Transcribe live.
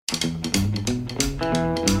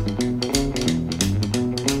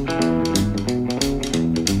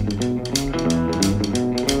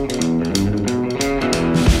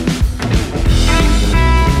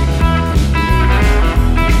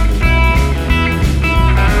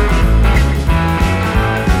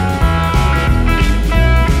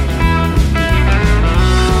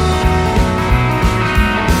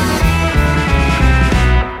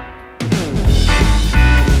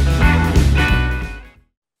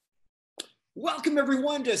Welcome,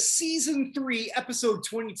 everyone, to Season 3, Episode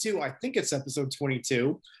 22. I think it's Episode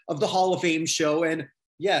 22 of the Hall of Fame show. And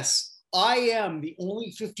yes, I am the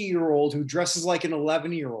only 50-year-old who dresses like an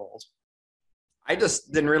 11-year-old. I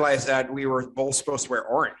just didn't realize that we were both supposed to wear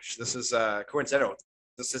orange. This is coincidental.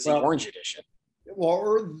 This is the orange edition. Well,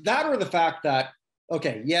 or the fact that,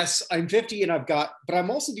 okay, yes, I'm 50 and but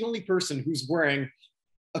I'm also the only person who's wearing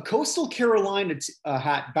a Coastal Carolina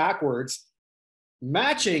hat backwards,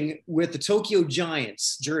 matching with the Tokyo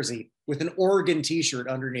Giants jersey with an Oregon t-shirt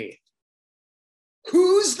underneath.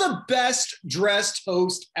 Who's the best dressed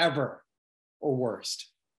host ever, or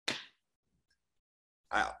worst?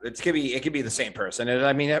 It could be the same person. And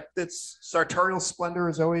I mean, it's sartorial splendor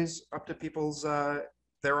is always up to people's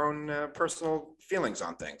their own personal feelings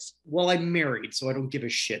on things. Well, I'm married, so I don't give a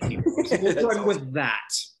shit anymore. So we'll run with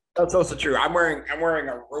that. That's also true. I'm wearing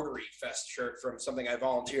a Rotary Fest shirt from something I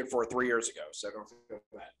volunteered for 3 years ago. So don't feel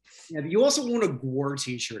bad. Yeah, but you also own a Gore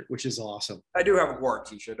t-shirt, which is awesome. I do have a Gore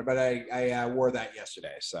t-shirt, but I wore that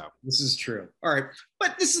yesterday. So this is true. All right.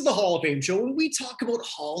 But this is the Hall of Fame show, and we talk about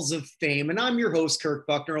halls of fame. And I'm your host, Kirk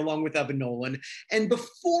Buchner, along with Evan Nolan. And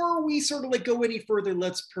before we sort of go any further,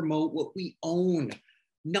 let's promote what we own.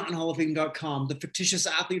 NotInHallOfFame.com, the fictitious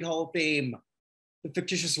Athlete Hall of Fame, the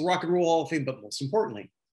fictitious Rock and Roll Hall of Fame, but most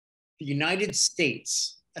importantly, the United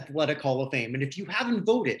States Athletic Hall of Fame. And if you haven't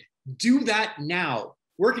voted, do that now.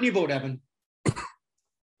 Where can you vote, Evan?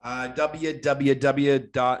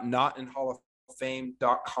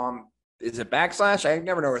 www.notinhalloffame.com. Is it backslash? I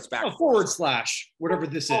never know where it's backslash. / whatever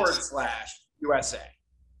this is. / USA.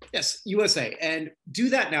 Yes, USA. And do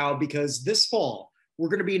that now, because this fall, we're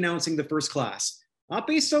going to be announcing the first class. Not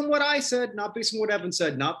based on what I said, not based on what Evan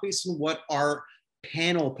said, not based on what our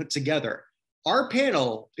panel put together. Our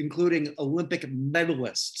panel, including Olympic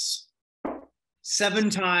medalists,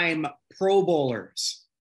 7-time Pro Bowlers.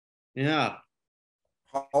 Yeah.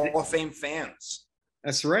 Hall of Fame fans.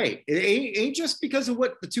 That's right. It ain't just because of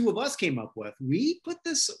what the two of us came up with. We put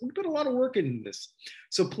a lot of work into this.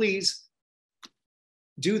 So please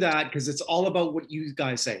do that, because it's all about what you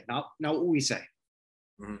guys say, not what we say.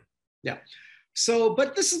 Mm-hmm. Yeah. So,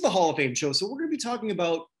 but this is the Hall of Fame show. So we're going to be talking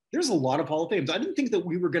about, there's a lot of Hall of Fames. I didn't think that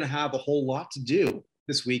we were going to have a whole lot to do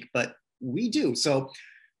this week, but we do. So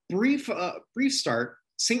brief start,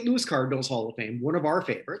 St. Louis Cardinals Hall of Fame, one of our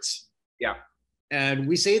favorites. Yeah. And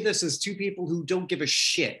we say this as two people who don't give a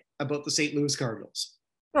shit about the St. Louis Cardinals.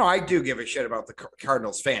 No, I do give a shit about the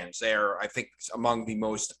Cardinals fans. They are, I think, among the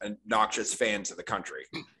most obnoxious fans of the country.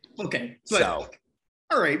 Okay. All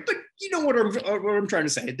right, but you know what I'm trying to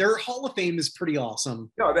say. Their Hall of Fame is pretty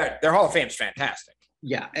awesome. No, their Hall of Fame is fantastic.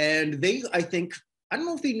 Yeah, and I don't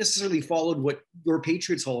know if they necessarily followed what your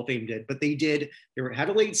Patriots Hall of Fame did, but they did. They had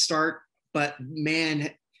a late start, but man,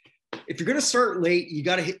 if you're going to start late, you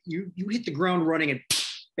got to hit the ground running, and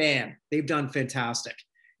bam, they've done fantastic.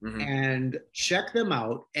 Mm-hmm. And check them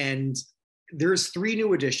out. And there's 3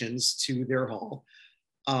 new additions to their hall.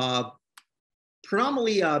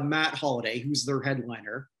 Predominantly Matt Holliday, who's their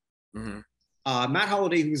headliner. Mm-hmm. Matt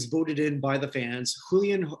Holliday, who's voted in by the fans.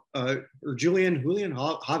 Julian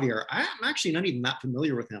Javier. I'm actually not even that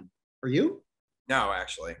familiar with him. Are you? No,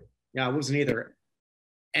 actually. Yeah, I wasn't either.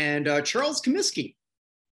 And Charles Comiskey,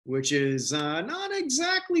 which is not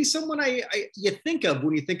exactly someone you think of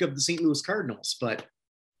when you think of the St. Louis Cardinals, but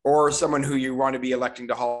or someone who you want to be electing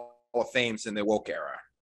to Hall of Fames in the woke era.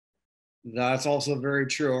 That's also very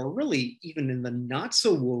true. Or really, even in the not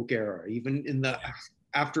so woke era, even in the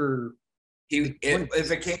after.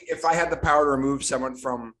 If I had the power to remove someone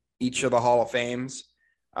from each of the Hall of Fames,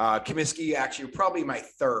 Comiskey actually probably my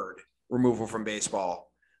 3rd removal from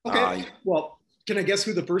baseball. Okay. Well, can I guess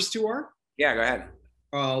who the first 2 are? Yeah, go ahead.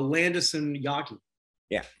 Landis and Yaki.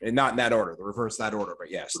 Yeah, and not in that order, the reverse that order,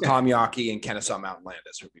 but yes, okay. Tom Yaki and Kennesaw Mountain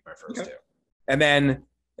Landis would be my first 2, and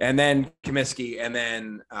then Comiskey, and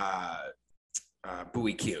then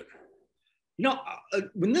Bowie Cute. You know,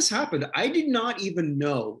 when this happened, I did not even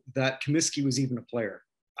know that Comiskey was even a player.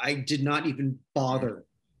 I did not even bother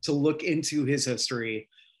to look into his history.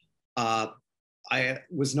 I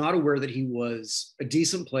was not aware that he was a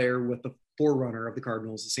decent player with the forerunner of the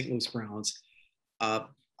Cardinals, the St. Louis Browns. I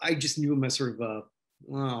just knew him as sort of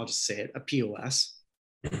I'll just say it, a POS.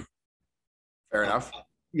 Fair enough.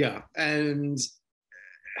 Yeah, and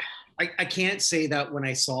I can't say that when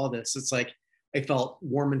I saw this. It's like I felt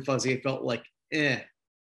warm and fuzzy. I felt like,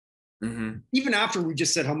 Mm-hmm. Even after we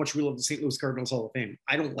just said how much we love the St. Louis Cardinals Hall of Fame,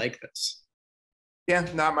 I don't like this. Yeah,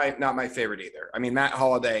 not my favorite either. I mean, Matt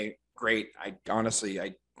Holliday, great. I'm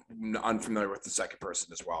unfamiliar with the second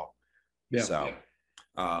person as well. Yeah. So,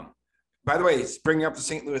 by the way, bringing up the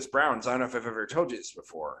St. Louis Browns, I don't know if I've ever told you this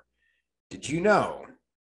before. Did you know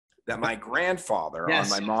that my grandfather on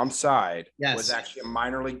my mom's side was actually a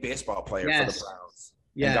minor league baseball player for the Browns?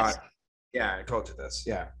 Yes. I told you this.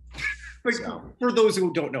 Yeah. But for those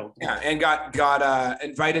who don't know. Yeah, and got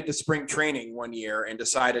invited to spring training one year and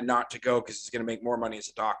decided not to go because he's going to make more money as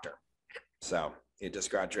a doctor. So he just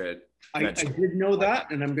graduated. I did know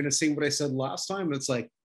that, and I'm going to say what I said last time. It's like,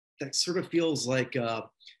 that sort of feels like if you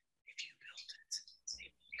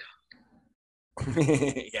built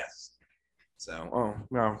it. Yes. So,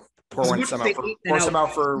 pour some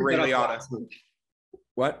out for Ray Liotta.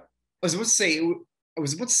 What? I was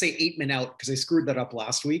about to say 8 men out because I screwed that up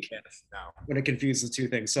last week. Yes, no. When I confused the two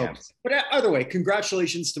things. So, But either way,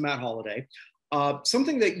 congratulations to Matt Holliday.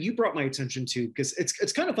 Something that you brought my attention to, because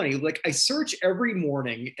it's kind of funny. Like, I search every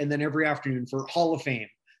morning and then every afternoon for Hall of Fame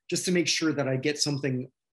just to make sure that I get something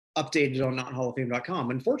updated on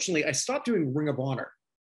nothalloffame.com. Unfortunately, I stopped doing Ring of Honor.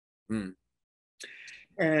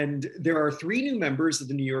 And there are 3 new members of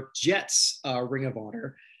the New York Jets Ring of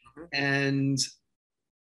Honor. And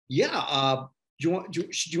do you want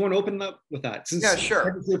to open up with that? Yeah,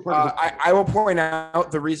 sure. I will point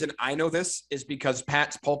out the reason I know this is because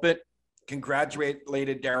Pat's Pulpit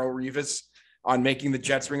congratulated Darrelle Revis on making the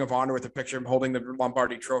Jets Ring of Honor with a picture of him holding the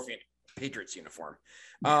Lombardi Trophy in a Patriots uniform.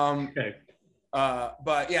 Okay.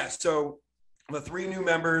 But yeah, so the 3 new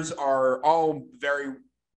members are all very,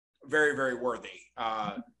 very, very worthy.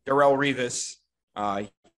 Darrelle Revis,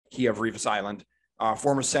 he of Revis Island,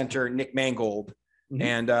 former center Nick Mangold,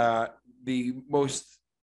 and the most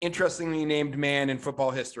interestingly named man in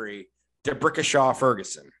football history, D'Brickashaw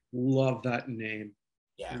Ferguson. Love that name.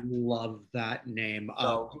 Yeah. Love that name.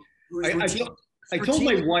 So, I told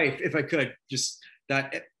my wife, if I could, just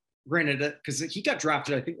that, granted, because he got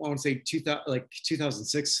drafted, I think I want to say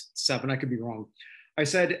 2006, 7, I could be wrong. I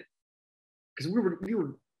said, because we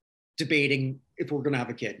were debating if we're going to have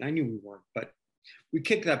a kid, and I knew we weren't, but we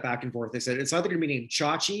kicked that back and forth. I said, it's either going to be named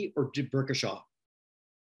Chachi or D'Brickashaw.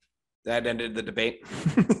 That ended the debate.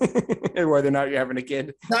 Whether or not you're having a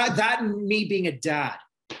kid. That and me being a dad.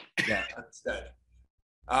 Yeah, that's dead.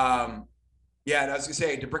 And I was gonna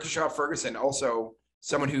say D'Brickashaw Ferguson, also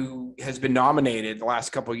someone who has been nominated the last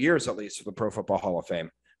couple of years at least for the Pro Football Hall of Fame,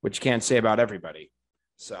 which you can't say about everybody.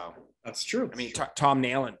 So that's true. I mean, Tom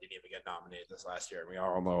Nolan didn't even get nominated this last year. We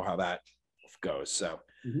all know how that goes. So,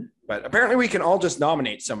 but apparently we can all just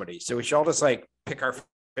nominate somebody. So we should all just like pick our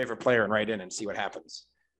favorite player and write in and see what happens.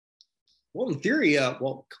 Well, in theory,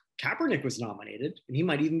 Kaepernick was nominated, and he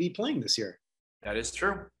might even be playing this year. That is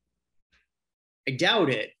true. I doubt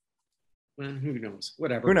it. Well, who knows?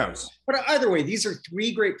 Whatever. Who knows? But either way, these are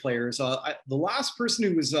 3 great players. The last person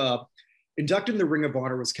who was inducted in the Ring of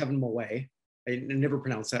Honor was Kevin Mawai. I never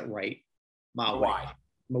pronounced that right. Mawai.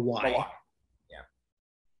 Yeah.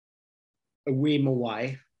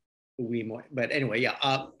 Mawai. But anyway,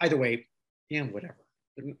 yeah. Either way, whatever.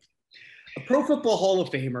 A Pro Football Hall of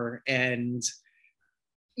Famer. And,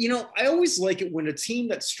 I always like it when a team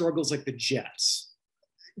that struggles like the Jets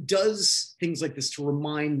does things like this to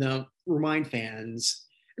remind fans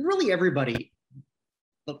and really everybody,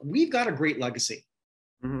 look, we've got a great legacy.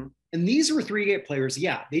 And these were 3 great players.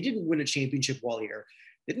 Yeah, they didn't win a championship while here.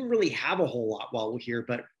 They didn't really have a whole lot while here,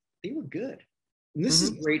 but they were good. And this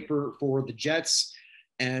is great for the Jets.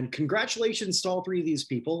 And congratulations to all 3 of these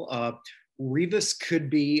people. Revis could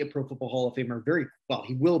be a Pro Football Hall of Famer. Very well,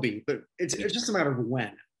 he will be, but it's just a matter of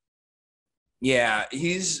when. Yeah,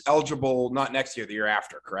 he's eligible not next year, the year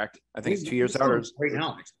after, correct? I think it's 2 years out. Right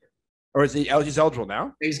now. Or is he's eligible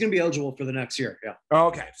now? He's going to be eligible for the next year, yeah. Oh,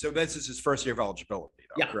 okay, so this is his first year of eligibility,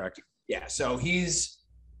 though, yeah. Correct? Yeah, so he's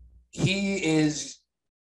a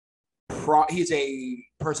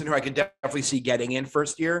person who I could definitely see getting in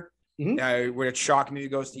first year. Would it shock me if he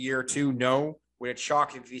goes to year 2? No. Would it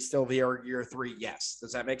shock if he's still there year 3? Yes.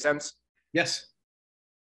 Does that make sense? Yes.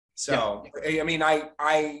 So, yeah. I mean,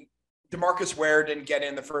 I DeMarcus Ware didn't get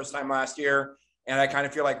in the first time last year, and I kind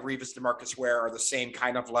of feel like Revis, DeMarcus Ware are the same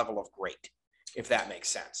kind of level of great, if that makes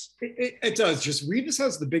sense. It does. Just Revis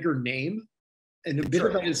has the bigger name, and a bit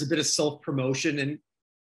of that is a bit of self-promotion, and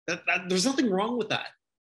that there's nothing wrong with that.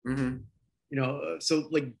 So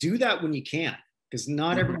like do that when you can, because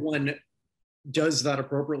not everyone does that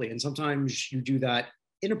appropriately, and sometimes you do that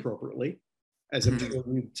inappropriately, as I'm sure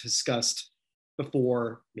we've discussed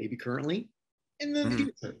before, maybe currently in the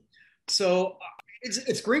future. So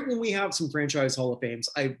it's great when we have some franchise Hall of Fames.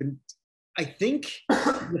 I think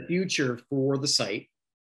in the future for the site,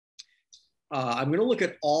 I'm going to look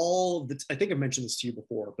at all the, I think I mentioned this to you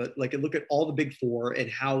before, but like look at all the big 4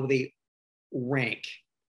 and how they rank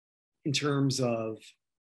in terms of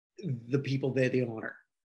the people they honor.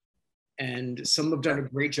 And some have done a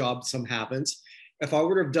great job, some haven't. If I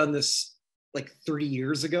would have done this like 30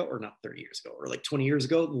 years ago, or not 30 years ago, or like 20 years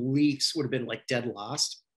ago, the Leafs would have been like dead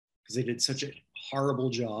last because they did such a horrible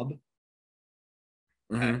job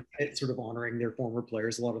at sort of honoring their former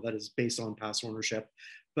players. A lot of that is based on past ownership.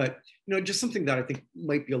 But, just something that I think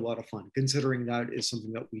might be a lot of fun, considering that is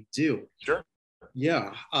something that we do. Sure.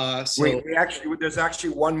 Yeah. There's actually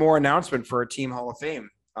one more announcement for a team Hall of Fame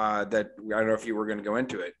that I don't know if you were going to go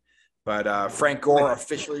into it, but Frank Gore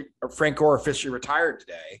officially retired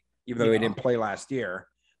today, even though he didn't play last year.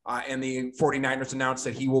 And the 49ers announced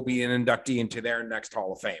that he will be an inductee into their next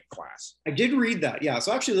Hall of Fame class. I did read that. Yeah.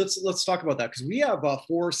 So actually, let's talk about that because we have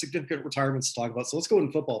 4 significant retirements to talk about. So let's go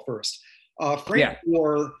in football first. Frank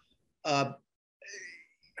Gore,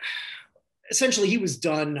 essentially, he was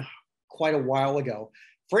done quite a while ago.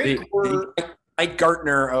 Gore, Mike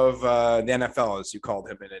Gartner of the NFL, as you called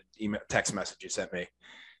him in a text message you sent me.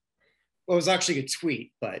 Well, it was actually a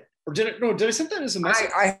tweet, but did I send that as a message?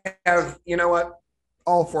 I have. You know what?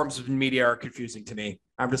 All forms of media are confusing to me.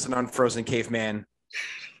 I'm just an unfrozen caveman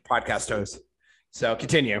podcast host. So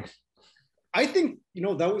continue. I think,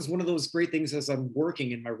 that was one of those great things as I'm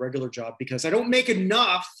working in my regular job because I don't make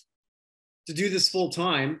enough to do this full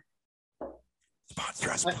time. Sponsor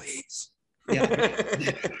us, please. Yeah.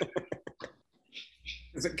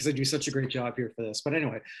 Because I do such a great job here for this. But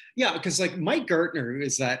anyway, yeah, because like Mike Gartner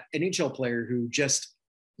is that NHL player who just,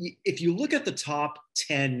 if you look at the top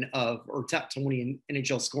 10 or top 20 in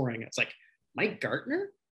NHL scoring, it's like Mike Gartner.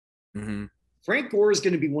 Mm-hmm. Frank Gore is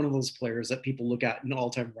going to be one of those players that people look at in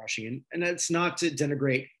all-time rushing. And that's not to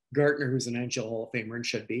denigrate Gartner, who's an NHL Hall of Famer and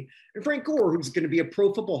should be, and Frank Gore, who's going to be a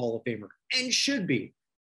Pro Football Hall of Famer and should be.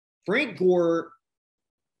 Frank Gore,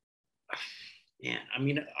 man, I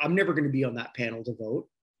mean, I'm never going to be on that panel to vote.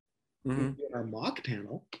 Mm-hmm. Our mock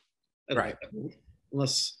panel. Right.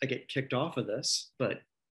 Unless I get kicked off of this, but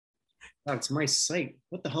that's my site.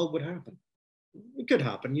 What the hell would happen? It could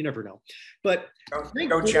happen. You never know. But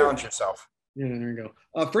don't challenge yourself. Yeah, there you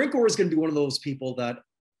go. Frank Gore is going to be one of those people that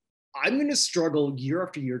I'm going to struggle year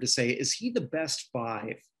after year to say, is he the best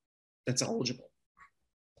 5 that's eligible?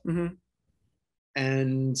 Mm-hmm.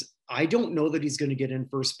 And I don't know that he's going to get in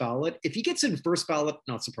first ballot. If he gets in first ballot,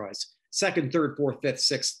 not surprised. Second, third, fourth, fifth,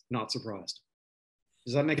 sixth, not surprised.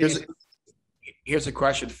 Does that make sense? Here's a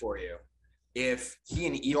question for you. If he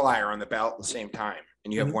and Eli are on the ballot at the same time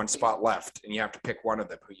and you have one spot left and you have to pick one of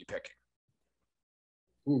them, who are you picking?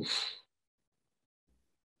 Oof.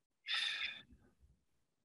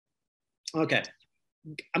 Okay.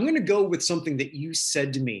 I'm going to go with something that you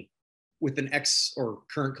said to me with an ex or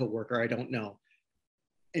current coworker. I don't know.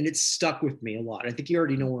 And it's stuck with me a lot. I think you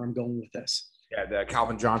already know where I'm going with this. Yeah, the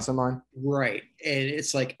Calvin Johnson line. Right. And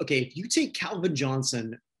it's like, okay, if you take Calvin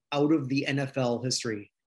Johnson out of the NFL history,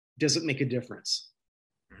 does it make a difference?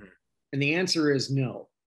 Mm-hmm. And the answer is no.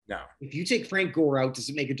 No. If you take Frank Gore out, does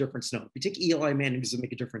it make a difference? No. If you take Eli Manning, does it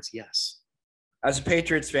make a difference? Yes. As a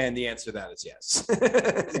Patriots fan, the answer to that is yes.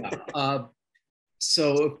 Yeah.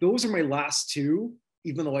 So if those are my last 2,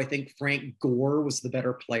 even though I think Frank Gore was the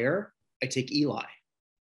better player, I take Eli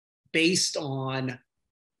based on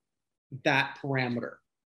that parameter.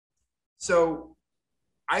 So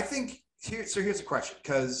I think here's a question,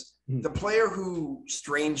 because the player who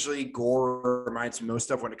strangely Gore reminds me most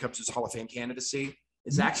of when it comes to his Hall of Fame candidacy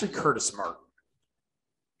is actually Curtis Martin.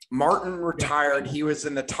 Martin retired. He was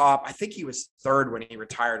in the top. I think he was 3rd when he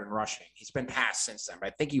retired in rushing. He's been passed since then, but I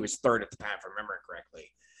think he was 3rd at the time, if I remember it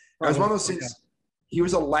correctly. It was one of those things. He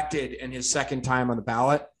was elected in his 2nd time on the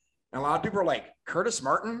ballot. And a lot of people are like, Curtis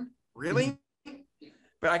Martin? Really? Mm-hmm.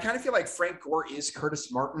 But I kind of feel like Frank Gore is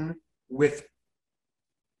Curtis Martin with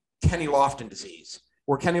Kenny Lofton disease,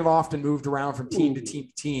 where Kenny Lofton moved around from team to team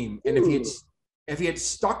to team. And if he had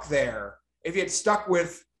stuck there, if he had stuck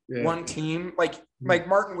with one team, like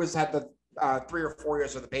Martin had the 3 or 4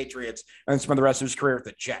 years with the Patriots and spent the rest of his career with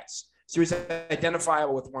the Jets. So he's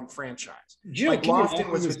identifiable with one franchise. Like Lofton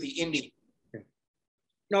was with the Indians.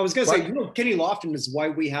 No, I was going to say, Kenny Lofton is why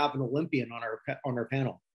we have an Olympian on our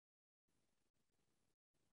panel.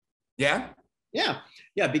 Yeah?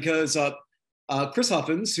 Yeah, because Chris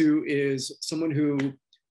Huffins, who is someone who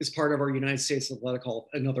is part of our United States Athletic Hall,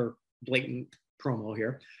 another blatant promo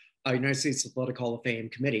here, United States Athletic Hall of Fame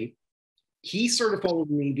committee, he started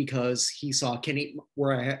following me because he saw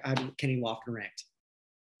where I had Kenny Lofton ranked.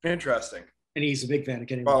 Interesting. And he's a big fan of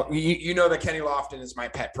Kenny Lofton. Well, you know that Kenny Lofton is my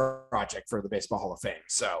pet project for the Baseball Hall of Fame.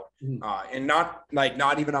 So, and not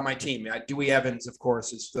even on my team. Dewey Evans, of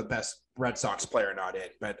course, is the best Red Sox player, not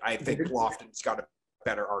it. But I think Lofton's got a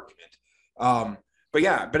better argument.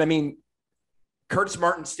 But I mean, Curtis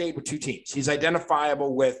Martin stayed with 2 teams. He's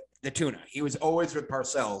identifiable with the tuna. He was always with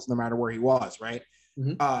Parcells, no matter where he was, right?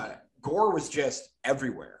 Mm-hmm. Gore was just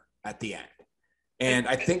everywhere at the end. And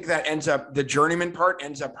I think that the journeyman part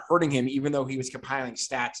ends up hurting him, even though he was compiling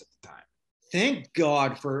stats at the time. Thank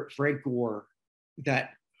God for Frank Gore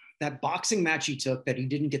that boxing match he took, that he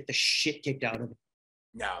didn't get the shit kicked out of him.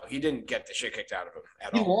 No, he didn't get the shit kicked out of him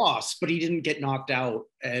at all. He lost, but he didn't get knocked out.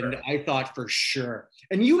 And sure. I thought for sure.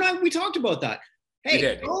 And you and I, we talked about that.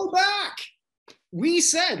 Hey, go back. We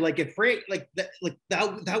said, like, if Frank,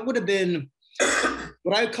 that would have been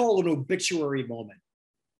what I call an obituary moment.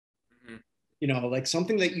 Mm-hmm. You know, like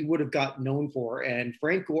something that you would have got known for. And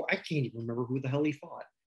Frank Gore, I can't even remember who the hell he fought.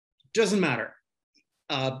 Doesn't matter.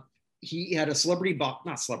 He had a not celebrity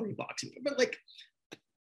boxing, but like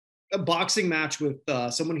a boxing match with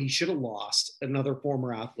someone he should have lost, another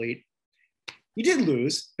former athlete. He did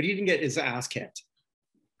lose, but he didn't get his ass kicked.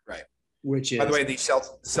 Right. Which is, by the way, the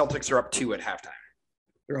Celtics are up 2 at halftime.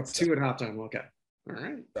 They're up 2 at halftime. Okay. All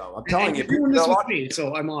right. So I'm telling you, doing this with me,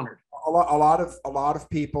 so I'm honored. A lot of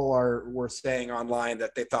people were saying online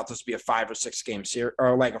that they thought this would be a 5 or 6 game series,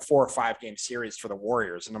 or like a 4 or 5 game series for the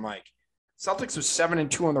Warriors, and I'm like, Celtics are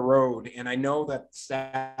 7-2 on the road, and I know that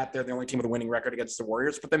they're the only team with a winning record against the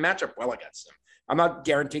Warriors, but they match up well against them. I'm not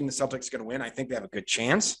guaranteeing the Celtics are going to win. I think they have a good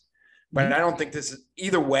chance, but I don't think this is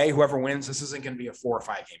either way. Whoever wins, this isn't going to be a 4 or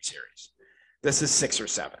 5 game series. This is 6 or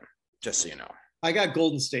 7, just so you know. I got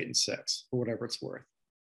Golden State in 6 for whatever it's worth,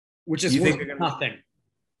 which is worth nothing.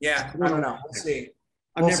 Yeah, I don't know. We'll see.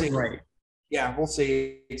 I'm never right. Yeah, we'll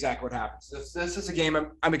see exactly what happens. This is a game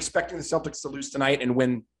I'm expecting the Celtics to lose tonight and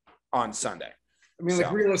win on Sunday. I mean,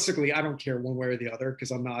 like, realistically, I don't care one way or the other because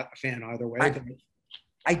I'm not a fan either way.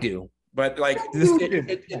 I do. But like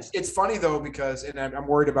it's funny though, because I'm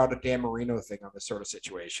worried about a Dan Marino thing on this sort of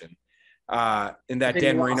situation. In that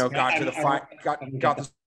Dan Marino got the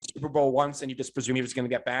Super Bowl once, and you just presume he was going to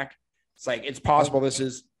get back. It's like, it's possible this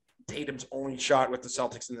is Tatum's only shot with the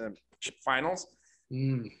Celtics in the finals.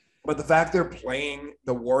 But the fact they're playing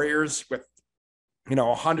the Warriors with,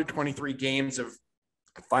 123 games of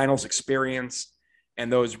finals experience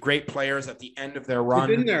and those great players at the end of their run.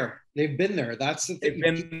 They've been there. That's the thing.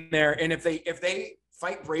 They've been there. And if they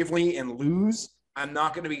fight bravely and lose, I'm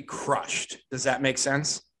not going to be crushed. Does that make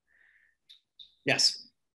sense? Yes.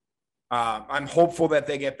 I'm hopeful that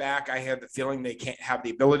they get back. I have the feeling they can't have the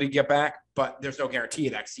ability to get back, but there's no guarantee.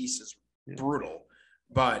 That East is brutal.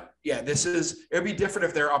 But yeah, it'd be different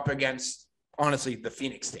if they're up against, honestly, the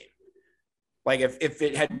Phoenix team. Like if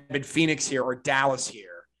it had been Phoenix here or Dallas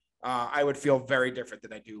here, I would feel very different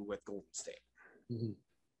than I do with Golden State. Mm-hmm.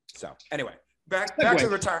 So anyway, back to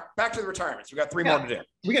the retirements. We got 3 more to do.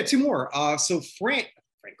 We got 2 more. So Frank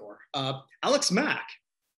Gore, Alex Mack,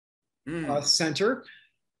 center.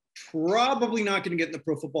 Probably not going to get in the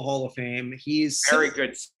Pro Football Hall of Fame. He's very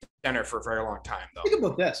good center for a very long time, though. Think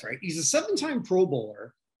about this, right? He's a 7-time Pro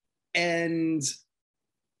Bowler, and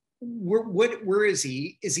where is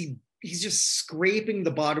he? He's just scraping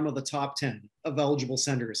the bottom of the top 10 of eligible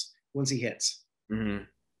centers once he hits. Mm-hmm.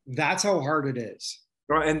 That's how hard it is.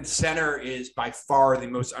 Well, and center is by far the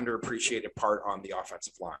most underappreciated part on the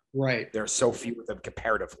offensive line. Right. There are so few of them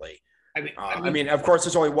comparatively. I mean, of course,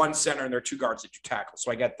 there's only 1 center and there are 2 guards that you tackle.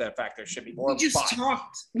 So I get the fact there should be more. We just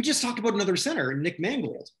talked about another center, Nick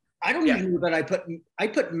Mangold. I don't even know that I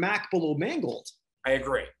put Mack below Mangold. I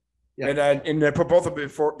agree. Yeah. And I put both of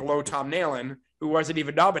them below Tom Nolan, who wasn't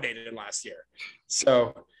even nominated last year.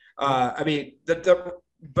 So, I mean,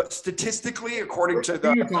 but statistically, according to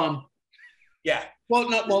the Tom. Yeah.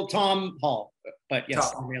 Tom Hall, but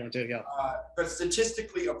yes, Tom Nolan too. Yeah. But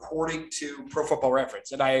statistically, according to Pro Football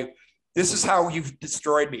Reference, and this is how you've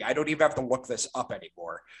destroyed me. I don't even have to look this up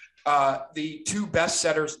anymore. The 2 best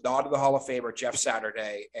centers not in the Hall of Fame are Jeff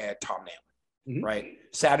Saturday and Tom Nolan. Mm-hmm. Right.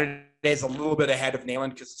 Saturday is a little bit ahead of Nolan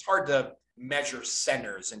because it's hard to measure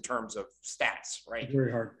centers in terms of stats, right?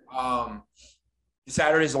 Very hard.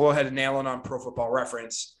 Saturday's a little ahead of Nolan on Pro Football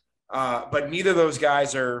Reference, but neither of those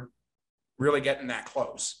guys are really getting that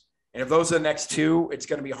close. And if those are the next 2, it's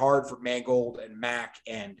going to be hard for Mangold and Mack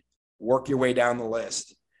and work your way down the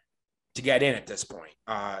list to get in at this point.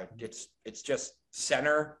 It's just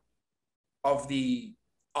center of the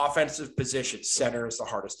offensive position. Center is the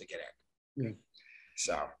hardest to get in. Yeah.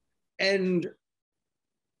 So, and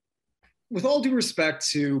with all due respect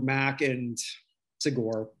to Mack and to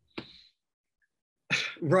Gore,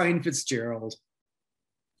 Ryan Fitzpatrick,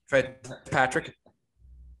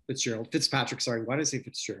 sorry. Why did I say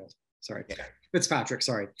Fitzgerald? Sorry. Yeah. Fitzpatrick,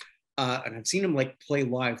 sorry. And I've seen him play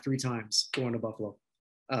live 3 times going to Buffalo.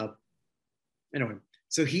 Anyway,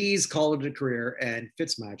 so he's called it a career, and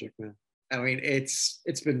Fitzmagic, man. I mean, it's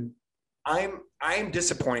been I'm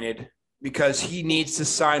disappointed because he needs to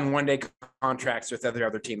sign one-day contracts with every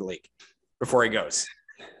other team in the league before he goes.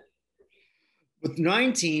 With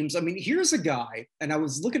 9 teams, I mean, here's a guy, and I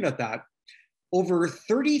was looking at that, over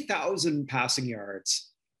 30,000 passing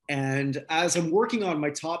yards. And as I'm working on my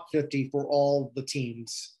top 50 for all the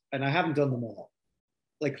teams, and I haven't done them all,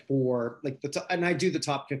 and I do the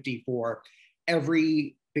top 50 for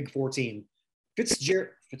every Big Four team. Fitzgerald,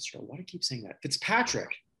 why do I keep saying that?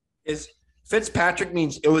 Fitzpatrick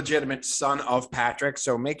means illegitimate son of Patrick,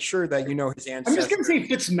 so make sure that you know his ancestors. I'm just going to say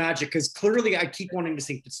Fitzmagic because clearly I keep wanting to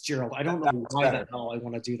say Fitzgerald. I don't know why the hell I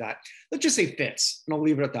want to do that. Let's just say Fitz, and I'll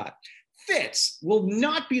leave it at that. Fitz will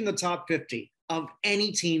not be in the top 50 of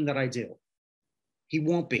any team that I do. He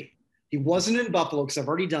won't be. He wasn't in Buffalo because I've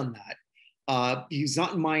already done that. He's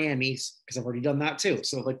not in Miami because I've already done that too.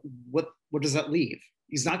 So like, what does that leave?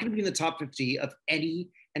 He's not going to be in the top 50 of any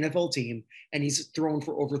NFL team, and he's thrown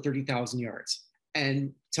for over 30,000 yards.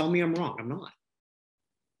 And tell me I'm wrong. I'm not.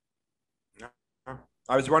 No.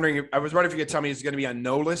 I was wondering if you could tell me he's going to be on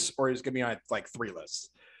no list or he's going to be on like 3 lists.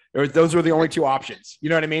 Those were the only 2 options. You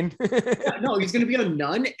know what I mean? Yeah, no, he's going to be on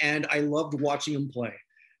none, and I loved watching him play.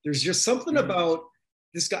 There's just something about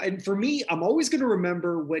this guy. And for me, I'm always going to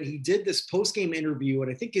remember when he did this post-game interview,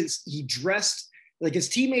 and I think he dressed, like his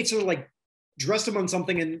teammates are like dressed him on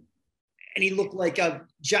something, and he looked like a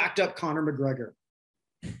jacked up Conor McGregor.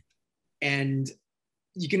 And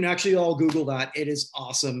you can actually all Google that. It is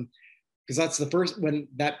awesome. Because that's the first, when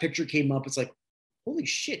that picture came up, it's like, holy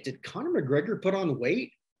shit, did Conor McGregor put on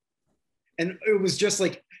weight? And it was just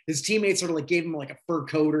like his teammates sort of like gave him like a fur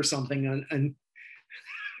coat or something. And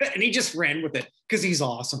he just ran with it because he's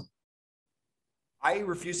awesome. I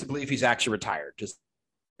refuse to believe he's actually retired.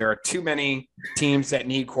 There are too many teams that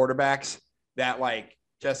need quarterbacks that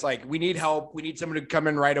we need help. We need someone to come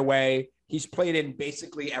in right away. He's played in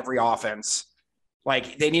basically every offense.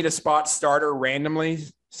 Like they need a spot starter randomly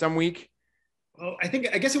some week. Well, I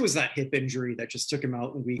guess it was that hip injury that just took him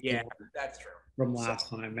out in week. Yeah, that's true. From last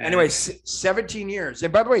time. Man. Anyway, 17 years.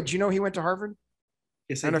 And by the way, do you know he went to Harvard?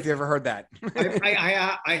 Yes, I don't know if you ever heard that.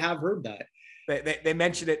 I have heard that. They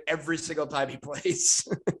mention it every single time he plays.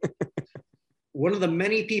 One of the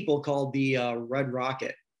many people called the Red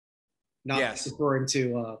Rocket. Not referring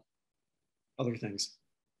to other things.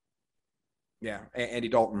 Yeah, Andy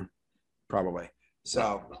Dalton, probably.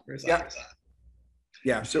 So,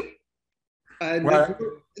 yeah. So,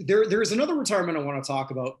 there's another retirement I want to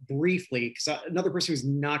talk about briefly because another person who's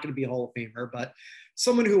not going to be a Hall of Famer, but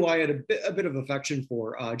someone who I had a bit of affection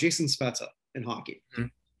for, Jason Spezza in hockey.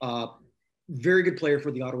 Mm-hmm. Very good player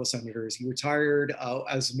for the Ottawa Senators. He retired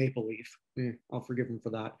as a Maple Leaf. I'll forgive him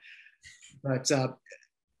for that. But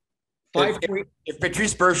if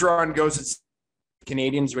Patrice Bergeron goes to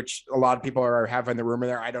Canadians, which a lot of people are having the rumor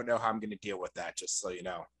there, I don't know how I'm going to deal with that, just so you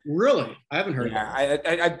know. Really? I haven't heard that.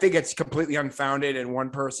 I think it's completely unfounded, and one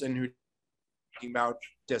person who talking about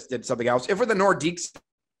just did something else. If we're the Nordiques,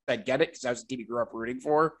 I get it, because that's the team he grew up rooting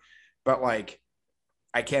for, but like,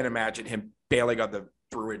 I can't imagine him bailing on the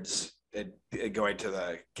Bruins and going to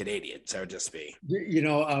the Canadians. That would just be. You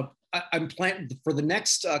know, I'm planning for the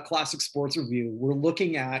next Classic Sports Review. We're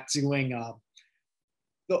looking at doing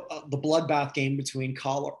the bloodbath game between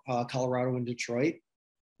Colorado and Detroit.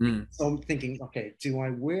 So I'm thinking, okay, do I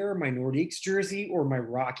wear my Nordiques jersey or my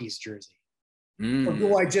Rockies jersey? Or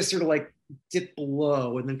do I just sort of like dip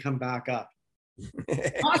below and then come back up?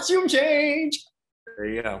 Costume change. There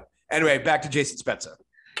you go. Anyway, back to Jason Spezza.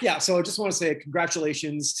 Yeah, so I just want to say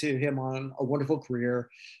congratulations to him on a wonderful career.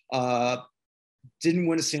 Didn't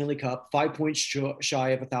win a Stanley Cup, 5 points shy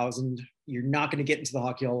of 1,000. You're not going to get into the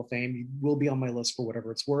Hockey Hall of Fame. You will be on my list for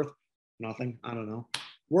whatever it's worth. Nothing. I don't know.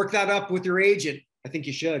 Work that up with your agent. I think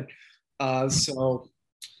you should. Yeah,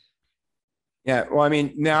 well, I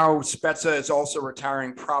mean, now Spezza is also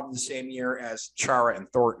retiring probably the same year as Chara and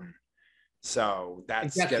Thornton. So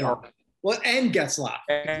that's and Getzlaf,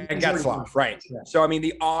 and Getzlaf, right? Yeah. So I mean,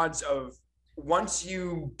 the odds of once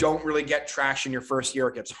you don't really get traction in your first year,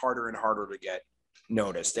 it gets harder and harder to get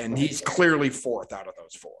noticed, and he's clearly 4th out of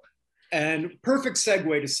those 4. And perfect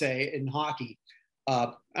segue to say in hockey,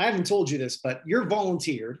 I haven't told you this, but you're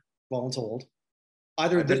voluntold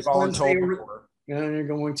either this Wednesday or you're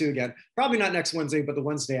going to again. Probably not next Wednesday, but the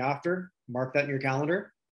Wednesday after. Mark that in your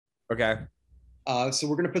calendar. Okay. So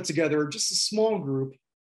we're going to put together just a small group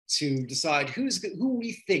to decide who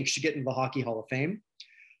we think should get into the Hockey Hall of Fame,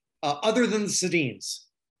 other than the Sedins.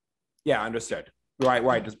 Yeah, understood. Right.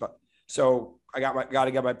 So I got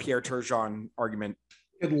to get my Pierre Turgeon argument.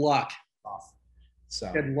 Good luck. Off.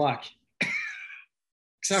 So good luck.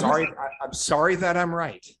 I'm sorry that I'm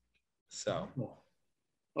right. So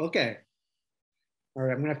okay. All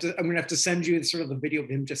right, I'm gonna have to send you sort of the video of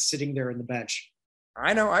him just sitting there in the bench.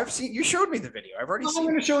 I know. You showed me the video. I've already seen I'm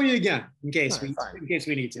it. going to show you again in case Fine.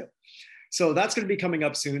 we need to. So that's going to be coming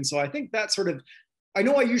up soon. So I think that sort of, I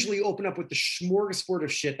know I usually open up with the smorgasbord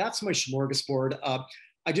of shit. That's my smorgasbord.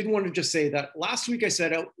 I did want to just say that last week I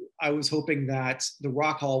said I was hoping that the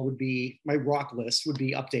Rock Hall would be, my rock list would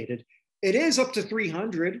be updated. It is up to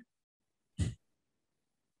 300.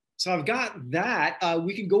 So I've got that.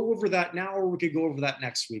 We can go over that now, or we could go over that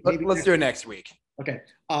next week. Let's do it next week. Okay.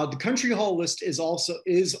 The Country Hall list is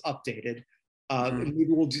updated. And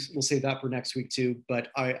maybe we'll save that for next week too. But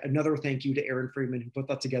another thank you to Aaron Freeman who put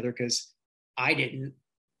that together, because I didn't.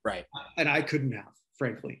 Right. And I couldn't have,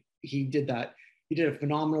 frankly. He did that. He did a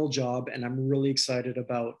phenomenal job, and I'm really excited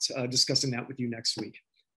about discussing that with you next week.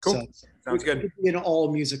 Cool. So Sounds good. In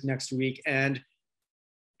all music next week, and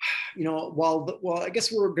you know, while I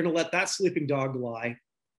guess we're going to let that sleeping dog lie.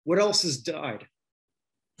 What else has died?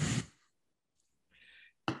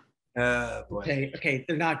 Boy. Okay.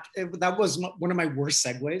 They're not. That was one of my worst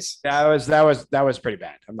segues. That was pretty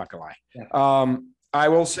bad. I'm not gonna lie. Yeah. I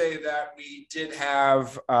will say that we did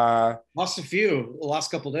have Lost a few the last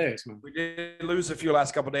couple of days, man. We did lose a few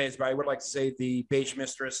last couple of days, but I would like to say the Beige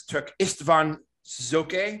Mistress took Istvan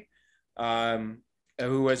Zoke,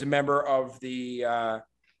 who was a member of the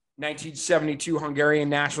 1972 Hungarian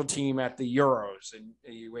national team at the Euros and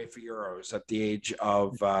UEFA Euros at the age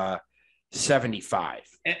of 75.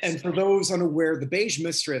 And for those unaware, the Beige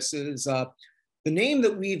Mistress is the name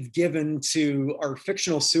that we've given to our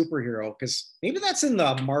fictional superhero, because maybe that's in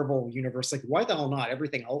the Marvel universe. Like, why the hell not?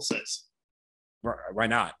 Everything else is. Why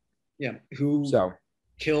not? Yeah. Who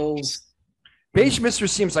kills. Beige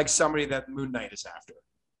Mistress seems like somebody that Moon Knight is after.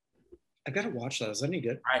 I got to watch that. Is that any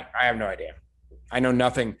good? I have no idea. I know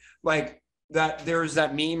nothing. Like that. There's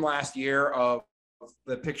that meme last year of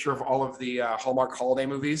the picture of all of the Hallmark holiday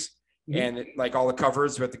movies. Mm-hmm. And like all the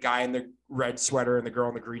covers with the guy in the red sweater and the girl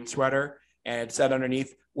in the green sweater. And it said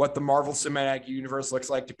underneath what the Marvel Cinematic Universe looks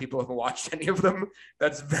like to people who haven't watched any of them.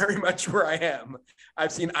 That's very much where I am.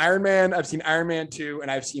 I've seen Iron Man, I've seen Iron Man 2, and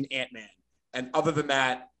I've seen Ant-Man. And other than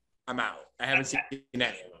that, I'm out. I haven't seen any of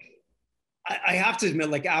them. I have to admit,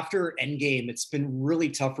 like after Endgame, it's been really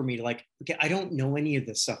tough for me to like, okay, I don't know any of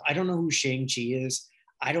this stuff. I don't know who Shang-Chi is.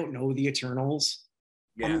 I don't know the Eternals.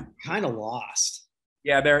 Yeah. I'm kind of lost.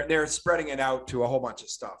 Yeah, they're spreading it out to a whole bunch of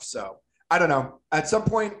stuff. So I don't know. At some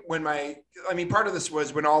point part of this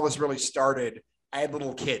was when all this really started, I had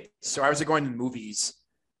little kids. So I was going to movies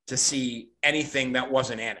to see anything that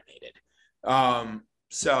wasn't animated.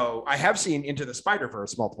 So I have seen Into the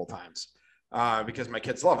Spider-Verse multiple times because my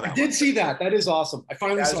kids love that. I did see that. That is awesome. I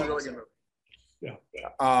finally saw it. That is a really good movie. Yeah.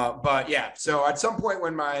 But yeah, so at some point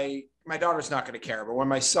when my daughter's not going to care, but when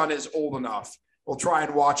my son is old enough, we'll try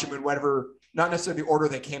and watch them in whatever, not necessarily the order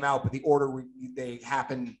they came out, but the order they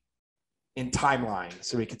happen in timeline,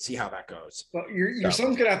 so we can see how that goes. Well, your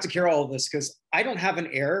son's gonna have to carry all of this because I don't have an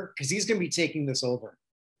heir, because he's gonna be taking this over.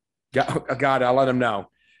 Yeah, God, I'll let him know.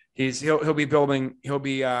 He'll be building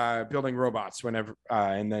robots whenever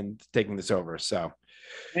and then taking this over. So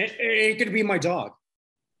it could be my dog.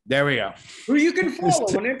 There we go. Who you can follow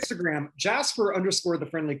on Instagram, Jasper_the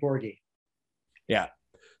friendly corgi. Yeah.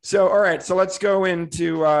 So all right, so let's go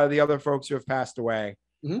into the other folks who have passed away.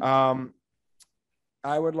 Mm-hmm.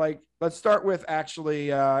 Let's start with actually,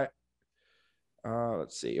 let's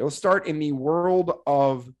see. We'll start in the world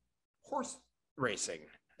of horse racing,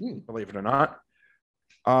 believe it or not.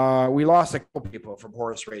 We lost a couple people from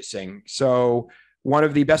horse racing. So one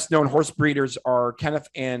of the best known horse breeders are Kenneth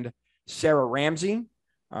and Sarah Ramsey,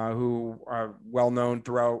 who are well known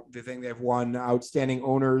throughout the thing. They've won Outstanding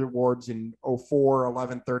Owner Awards in 04,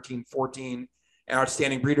 11, 13, 14, and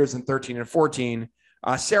Outstanding Breeders in 13 and 14.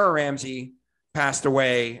 Sarah Ramsey passed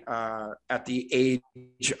away at the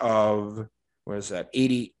age of, what is that,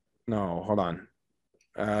 80? No, hold on.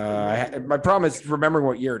 My problem is remembering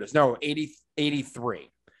what year it is. No, 83.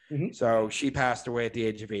 Mm-hmm. So she passed away at the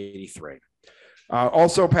age of 83.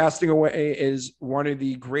 Also passing away is one of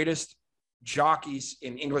the greatest jockeys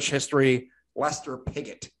in English history, Lester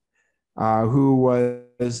Piggott, who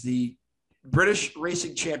was the British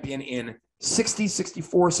racing champion in 60,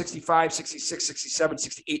 64, 65, 66, 67,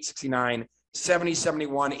 68, 69, 70,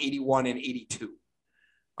 71, 81, and 82.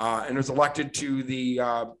 And was elected to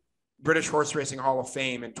the British Horse Racing Hall of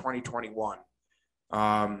Fame in 2021.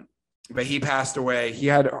 But he passed away. He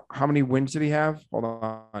had, how many wins did he have? Hold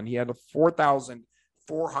on. He had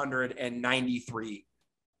 4,493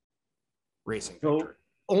 racing victory.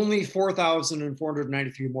 Only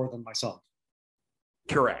 4,493 more than myself.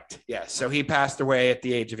 Correct. Yes. So he passed away at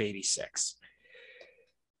the age of 86.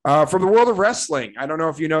 From the world of wrestling, I don't know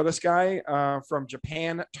if you know this guy from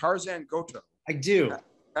Japan, Tarzan Goto. I do.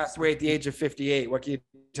 Passed away at the age of 58. What can you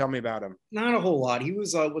tell me about him? Not a whole lot. He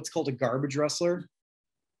was what's called a garbage wrestler.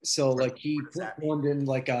 So like he performed in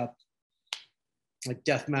like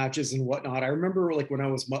death matches and whatnot. I remember like when I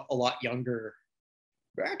was a lot younger,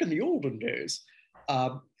 back in the olden days.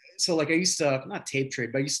 So like I used to not tape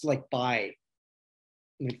trade, but I used to like buy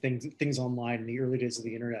like things online in the early days of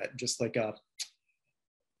the internet, just like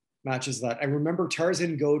matches that I remember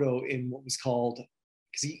Tarzan Goto in what was called,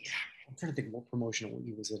 because I'm trying to think of what promotion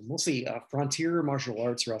he was in, mostly frontier martial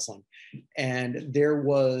arts wrestling. And there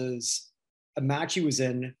was a match he was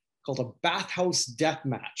in called a bathhouse death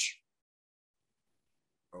match.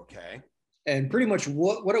 Okay. And pretty much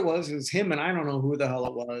what it was him, and I don't know who the hell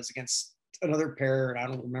it was, against another pair, and I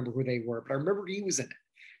don't remember who they were, but I remember he was in it. I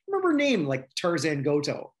remember a name like Tarzan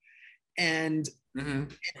Goto. And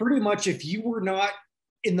pretty much if you were not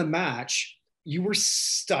in the match, you were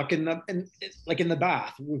stuck in the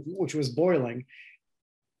bath, which was boiling,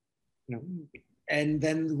 and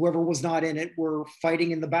then whoever was not in it were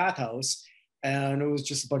fighting in the bathhouse, and it was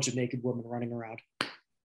just a bunch of naked women running around.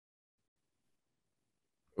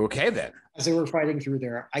 Okay, then. As they were fighting through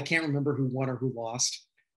there, I can't remember who won or who lost.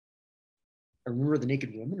 I remember the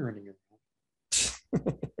naked women running around.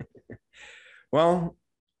 Well,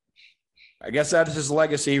 I guess that is his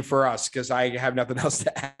legacy for us, because I have nothing else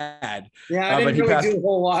to add. Yeah, I didn't really do a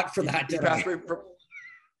whole lot for that. He passed away from,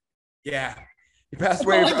 he passed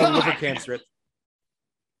away of liver cancer. It's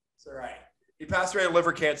all right. He passed away of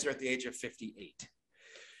liver cancer at the age of 58.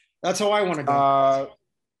 That's how I want to go.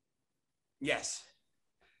 Yes.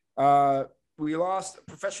 We lost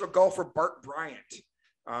professional golfer Bart Bryant,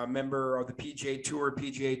 member of the PGA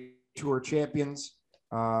Tour champions.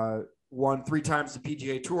 Won 3 times the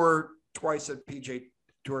PGA Tour, twice the PGA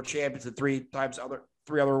Tour champions, and three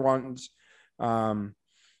other ones.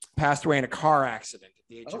 Passed away in a car accident at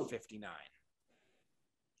the age of 59.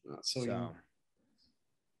 Not so young.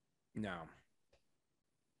 No.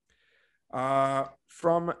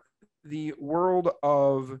 From the world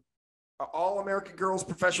of All-American Girls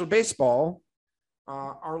Professional Baseball,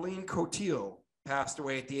 Arlene Cotillo passed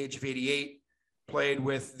away at the age of 88. Played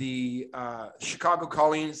with the Chicago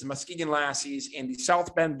Collies, the Muskegon Lassies, and the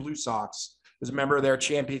South Bend Blue Sox. Was a member of their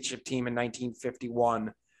championship team in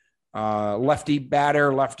 1951. Lefty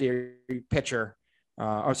batter, lefty pitcher.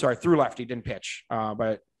 Through lefty, didn't pitch,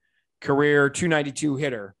 but career 292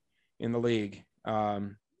 hitter in the league.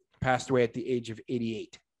 Passed away at the age of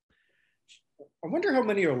 88. I wonder how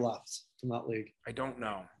many are left from that league. I don't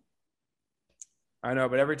know. I know,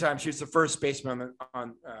 but every time she was the first baseman in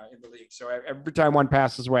the league. So every time one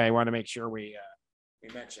passes away, I want to make sure we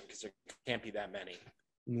mention, because there can't be that many.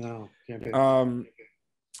 No, can't be.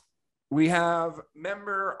 We have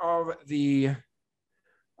member of the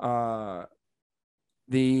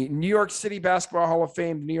New York City Basketball Hall of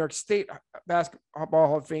Fame, the New York State Basketball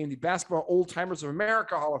Hall of Fame, the Basketball Old Timers of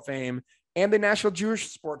America Hall of Fame, and the National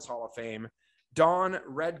Jewish Sports Hall of Fame. Dawn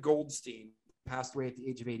Red Goldstein passed away at the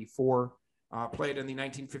age of 84. Played in the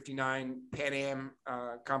 1959 Pan Am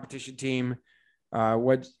competition team.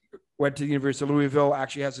 Went to the University of Louisville.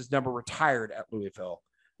 Actually has his number retired at Louisville.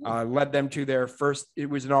 Led them to their first. It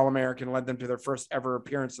was an All-American. Led them to their first ever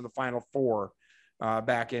appearance in the Final Four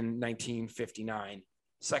back in 1959.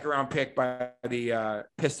 Second round pick by the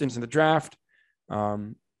Pistons in the draft,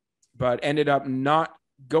 but ended up not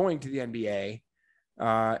going to the NBA.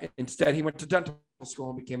 Instead, he went to dental school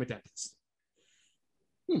and became a dentist.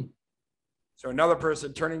 So another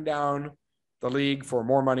person turning down the league for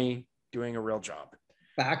more money, doing a real job.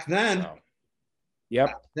 Back then. So, yep.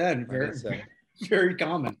 Back then, very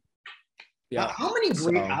common. Yeah. How many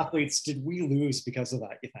great athletes did we lose because of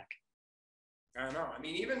that, you think? I don't know. I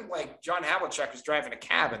mean, even like John Havlicek was driving a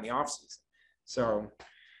cab in the offseason. So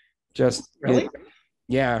just really?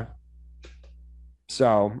 Yeah.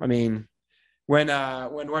 So, I mean, when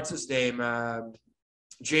what's his name?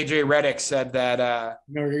 JJ Redick said that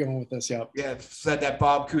no, you're going with this, yeah, said that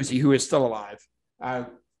Bob Cousy, who is still alive,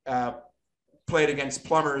 played against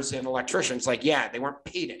plumbers and electricians. Like, yeah, they weren't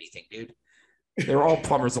paid anything, dude. They were all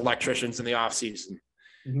plumbers, electricians in the off season.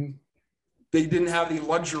 Mm-hmm. They didn't have the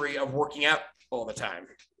luxury of working out all the time.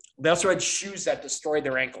 They also had shoes that destroyed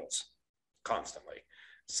their ankles constantly.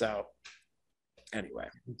 So anyway,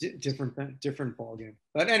 different ball game.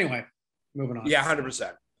 But anyway, moving on. Yeah,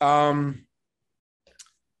 100%.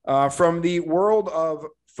 From the world of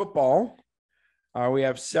football, we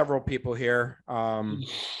have several people here.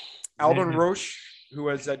 Alvin Roche, who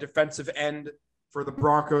was a defensive end for the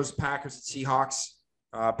Broncos, Packers, and Seahawks,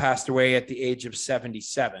 passed away at the age of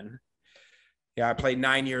 77. Yeah, I played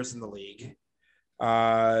 9 years in the league.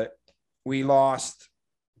 We lost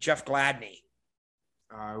Jeff Gladney.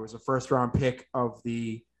 It was a first-round pick of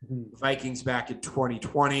the Vikings back in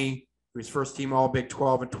 2020. He was first team All Big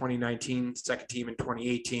 12 in 2019, second team in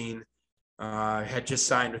 2018. Had just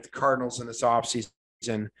signed with the Cardinals in this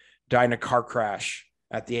offseason, died in a car crash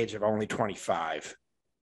at the age of only 25.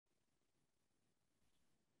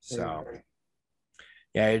 So,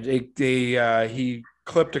 yeah, he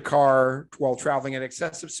clipped a car while traveling at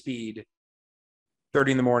excessive speed,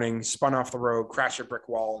 30 in the morning, spun off the road, crashed a brick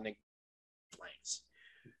wall, and flames.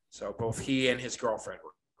 So both he and his girlfriend were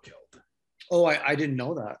killed. Oh, I didn't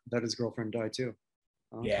know that his girlfriend died too.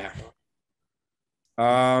 Okay.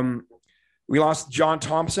 Yeah. We lost John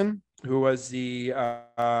Thompson, who was the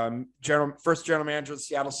first general manager of the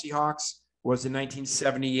Seattle Seahawks, was the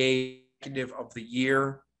 1978 Executive of the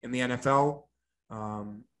Year in the NFL.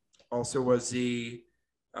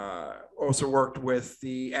 Also worked with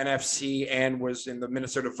the NFC and was in the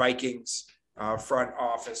Minnesota Vikings front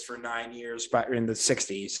office for 9 years back in the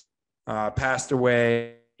 60s. Passed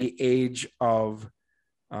away at the age of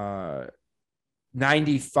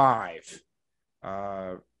 95.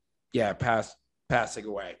 Passing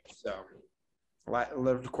away. So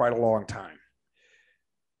lived quite a long time.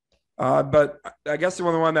 But I guess the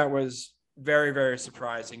one that was very, very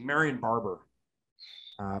surprising, Marion Barber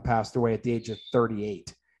passed away at the age of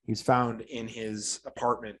 38. He was found in his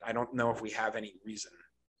apartment. I don't know if we have any reason.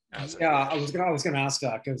 I was gonna ask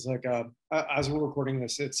that because as we're recording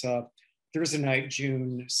this, it's Thursday night,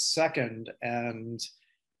 June 2nd, and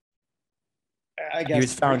I guess he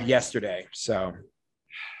was found yesterday. So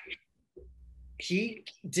he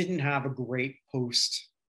didn't have a great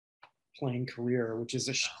post-playing career, which is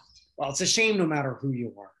it's a shame no matter who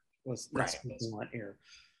you are. Let's not here,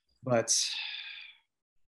 but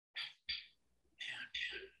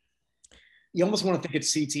you almost want to think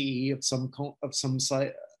it's CTE of some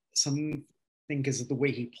site. Some think is the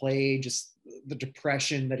way he played, just the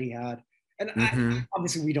depression that he had, and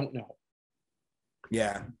obviously we don't know.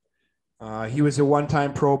 Yeah. He was a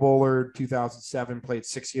one-time Pro Bowler, 2007, played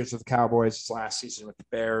 6 years with the Cowboys, his last season with the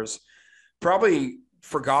Bears. Probably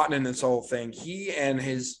forgotten in this whole thing. He and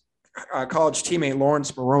his college teammate,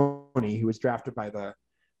 Lawrence Maroney, who was drafted by the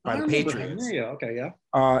Patriots. Yeah, okay, yeah.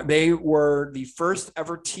 They were the first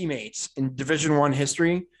ever teammates in Division I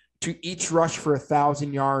history to each rush for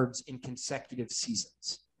 1,000 yards in consecutive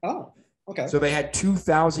seasons. Oh, okay. So they had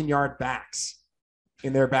 2,000-yard backs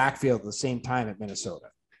in their backfield at the same time at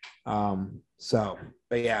Minnesota.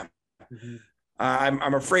 But yeah,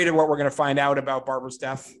 I'm afraid of what we're going to find out about Barber's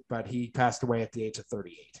death, but he passed away at the age of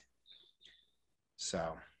 38.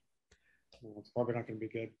 So it's probably not going to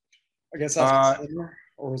be good. I guess that's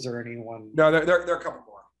or is there anyone? No, there are a couple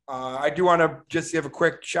more. I do want to just give a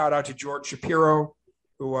quick shout out to George Shapiro,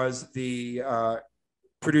 who was the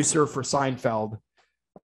producer for Seinfeld.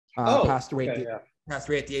 Passed away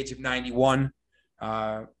at the age of 91.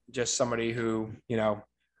 Just somebody who,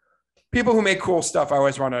 people who make cool stuff I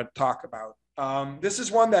always want to talk about. This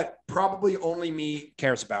is one that probably only me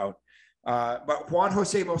cares about. But Juan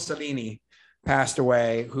Jose Mussolini passed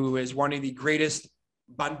away, who is one of the greatest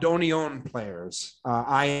bandoneon players.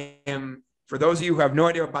 For those of you who have no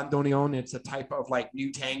idea what bandoneon, it's a type of like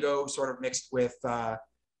new tango sort of mixed with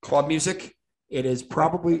club music. It is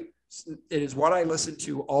what I listen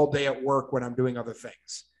to all day at work when I'm doing other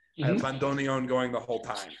things. I have bandoneon going the whole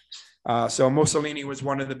time. So Mussolini was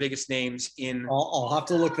one of the biggest names in. I'll have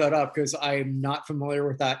to look that up because I'm not familiar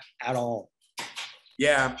with that at all.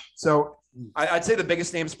 Yeah. So I'd say the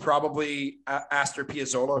biggest name is probably Astor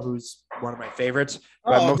Piazzolla, who's one of my favorites.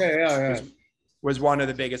 Was one of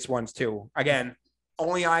the biggest ones too. Again,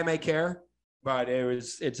 only I may care, but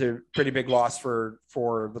it's a pretty big loss for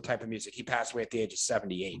the type of music. He passed away at the age of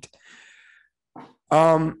 78.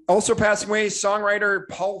 Also passing away, songwriter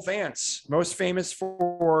Paul Vance, most famous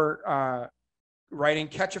for writing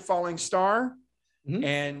Catch a Falling Star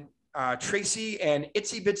and Tracy and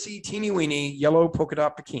Itsy Bitsy Teeny Weeny Yellow Polka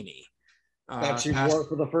Dot Bikini. That she wore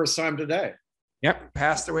for the first time today. Yep,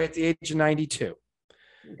 passed away at the age of 92.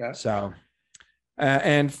 Okay. So,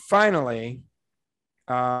 and finally,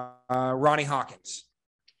 Ronnie Hawkins.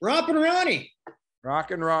 Rockin' Ronnie.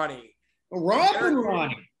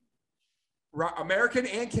 American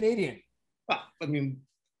and Canadian. Well, I mean,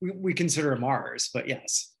 we consider him ours, but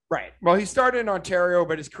yes. Right. Well, he started in Ontario,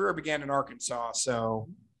 but his career began in Arkansas. So,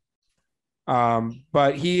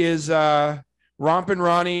 but he is Rompin'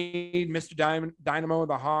 Ronnie, Mr. Dynamo,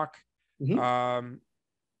 the Hawk.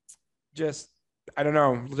 Just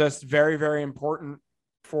very, very important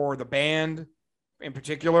for the band in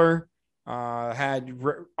particular. Had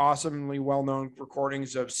awesomely well-known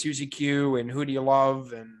recordings of Susie Q and Who Do You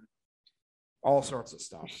Love and all sorts of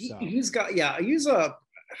stuff. So. He's got, yeah, he's I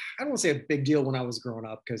don't want to say a big deal when I was growing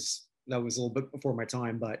up because that was a little bit before my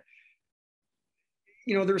time, but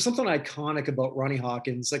you know, there was something iconic about Ronnie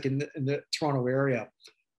Hawkins, like in the Toronto area.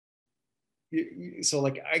 So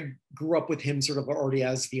like I grew up with him sort of already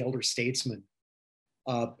as the elder statesman.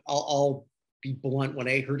 I'll be blunt. When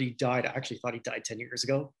I heard he died, I actually thought he died 10 years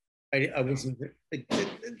ago. I wasn't,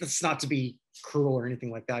 that's not to be cruel or anything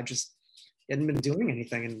like that. Just he hadn't been doing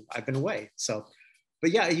anything and I've been away. So,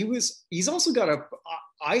 but yeah, he's also got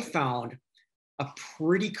I found a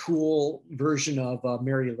pretty cool version of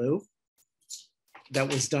Mary Lou that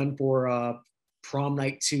was done for Prom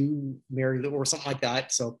Night 2 Mary Lou or something like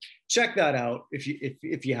that. So check that out if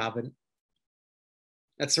you haven't.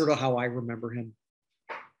 That's sort of how I remember him.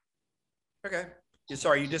 Okay.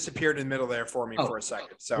 Sorry, you disappeared in the middle there for me for a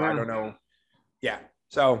second. So yeah. I don't know. Yeah.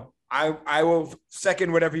 So I will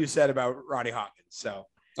second whatever you said about Ronnie Hawkins. So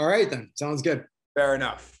all right then. Sounds good. Fair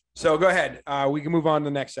enough. So go ahead. We can move on to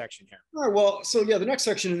the next section here. All right. Well, so yeah, the next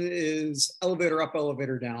section is elevator up,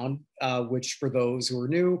 elevator down, which for those who are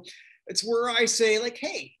new, it's where I say like,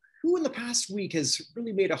 hey, who in the past week has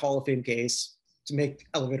really made a Hall of Fame case to make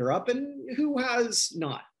elevator up and who has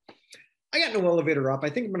not? I got no elevator up. I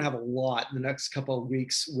think I'm going to have a lot in the next couple of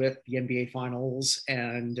weeks with the NBA finals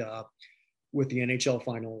and with the NHL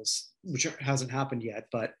finals, which hasn't happened yet,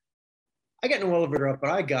 but I got no elevator up, but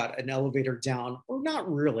I got an elevator down, or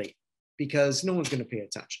not really, because no one's going to pay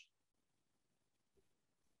attention.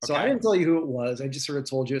 So I didn't tell you who it was. I just sort of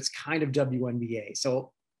told you it's kind of WNBA.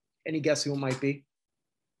 So any guess who it might be?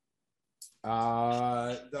 The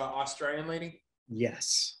Australian lady?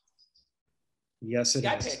 Yes. Yes, it is.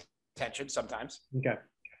 I pay attention sometimes. Okay.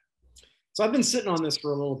 So I've been sitting on this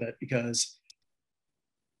for a little bit because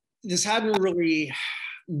this hadn't really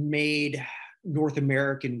made North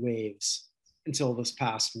American waves until this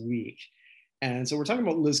past week. And so we're talking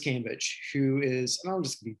about Liz Cambage, who is, and I'm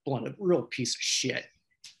just gonna be blunt, a real piece of shit.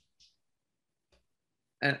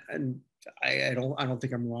 And I don't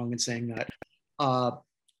think I'm wrong in saying that.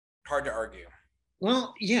 Hard to argue.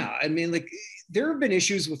 Well, yeah, I mean, like there have been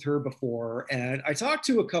issues with her before, and I talked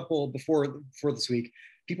to a couple before this week,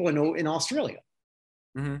 people I know in Australia,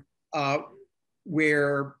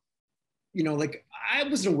 where, you know, like I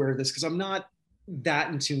wasn't aware of this because I'm not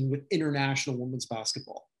that in tune with international women's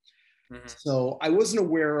basketball. So I wasn't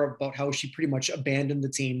aware about how she pretty much abandoned the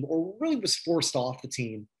team or really was forced off the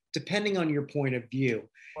team, depending on your point of view.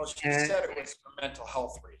 Well, she said it was for mental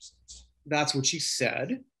health reasons. That's what she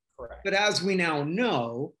said. Correct. But as we now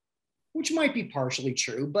know, which might be partially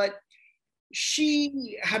true, but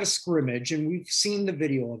she had a scrimmage, and we've seen the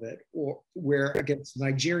video of it, where against the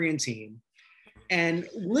Nigerian team. And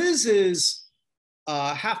Liz is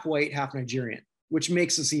half white, half Nigerian, which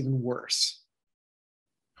makes this even worse.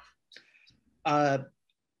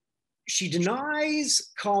 She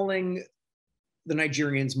denies calling the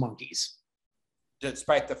Nigerians monkeys.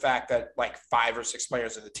 Despite the fact that like 5 or 6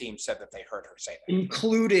 players of the team said that they heard her say that.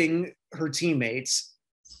 Including her teammates,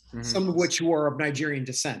 some of which who are of Nigerian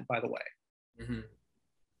descent, by the way.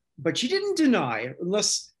 But she didn't deny,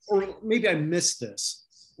 unless, or maybe I missed this,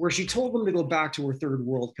 where she told them to go back to her third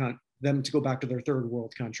world, them to go back to their third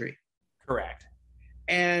world country. Correct.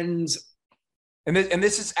 And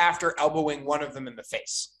this is after elbowing one of them in the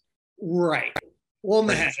face. Right. Well, in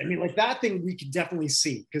the head. I mean, like that thing we could definitely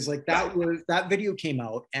see because like that video came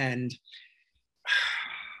out and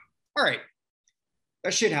all right,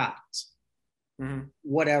 that shit happens.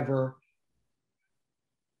 Whatever.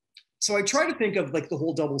 So I try to think of like the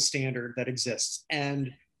whole double standard that exists.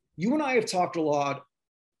 And you and I have talked a lot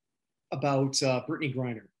about Brittany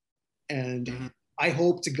Griner. And I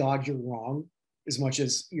hope to God you're wrong, as much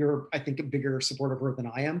as you're, I think, a bigger supporter of her than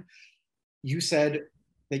I am. You said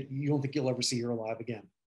that you don't think you'll ever see her alive again.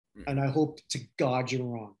 And I hope to God you're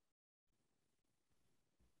wrong.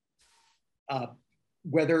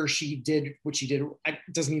 Whether she did what she did, it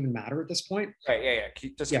doesn't even matter at this point. Right,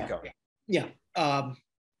 yeah. Just keep going. Yeah.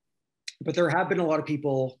 But there have been a lot of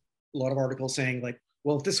people, a lot of articles saying like,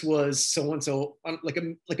 well, if this was so-and-so,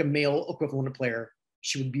 like a male equivalent player,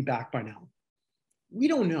 she would be back by now. We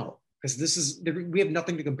don't know because we have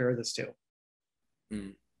nothing to compare this to.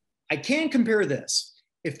 I can compare this.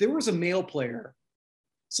 If there was a male player,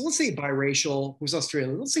 so let's say biracial, who's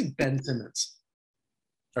Australian, let's say Ben Simmons.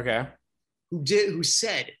 Okay. Who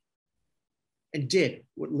said and did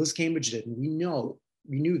what Liz Cambage did, and we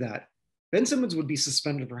knew that. Ben Simmons would be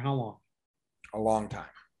suspended for how long? A long time.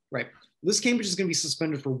 Right. Liz Cambage is going to be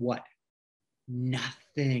suspended for what?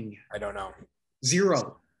 Nothing. I don't know.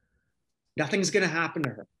 0. Nothing's going to happen to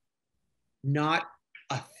her. Not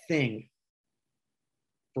a thing.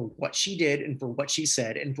 For what she did and for what she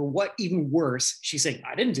said and for what, even worse, she's saying,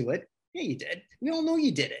 I didn't do it. Yeah, you did. We all know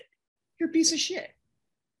you did it. You're a piece of shit.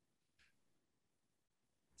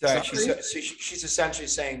 So she's essentially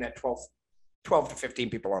saying that 12 to 15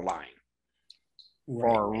 people are lying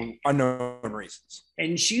for unknown reasons.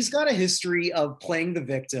 And she's got a history of playing the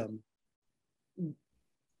victim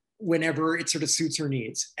whenever it sort of suits her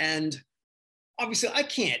needs. And obviously I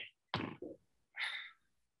can't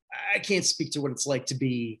speak to what it's like to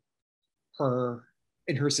be her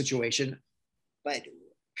in her situation, but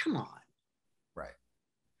come on. Right.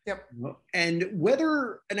 Yep. And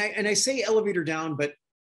whether, and I say elevator down, but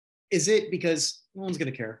is it because no one's going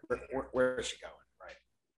to care? Where is she going? Right.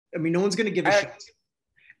 I mean, no one's going to give a shit.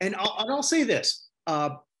 And I'll say this.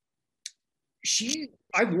 I've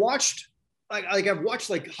watched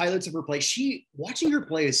highlights of her play. Watching her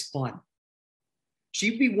play is fun.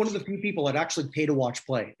 She'd be one of the few people I'd actually pay to watch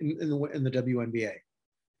play in the WNBA.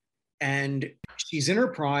 And she's in her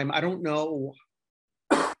prime. I don't know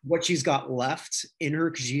what she's got left in her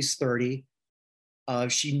because she's 30.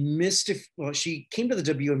 She came to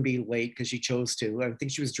the WNBA late because she chose to. I think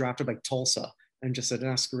she was drafted by Tulsa and just said,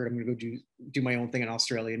 screw it, I'm going to go do my own thing in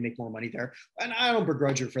Australia and make more money there. And I don't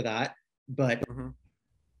begrudge her for that. But,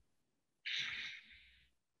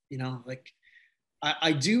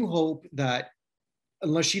 I do hope that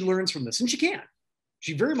unless she learns from this, and she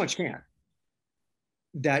very much can,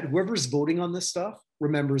 that whoever's voting on this stuff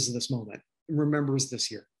remembers this moment and remembers this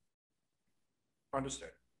year. Understood.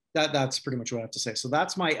 That's pretty much what I have to say. So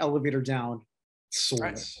that's my elevator down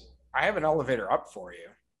sword. Nice. I have an elevator up for you.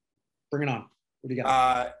 Bring it on. What do you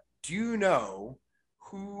got? Do you know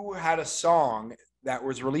who had a song that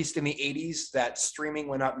was released in the 80s that streaming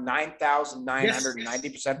went up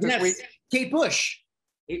 9,990% this week? Kate Bush.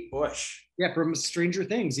 Kate Bush. Yeah, from Stranger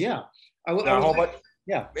Things. Yeah.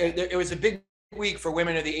 It was a big week for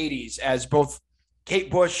women of the 80s as both Kate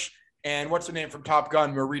Bush and what's her name from Top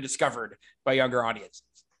Gun were rediscovered by younger audiences.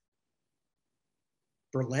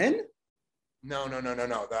 Berlin? No.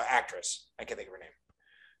 The actress. I can't think of her name.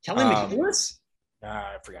 Kelly McGillis?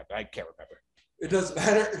 I forgot. I can't remember. It doesn't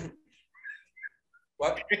matter.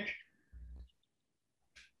 What?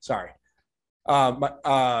 Sorry.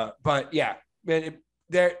 But yeah,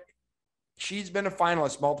 she's been a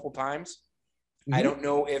finalist multiple times. Mm-hmm. I don't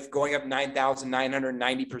know if going up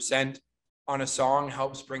 9,990% on a song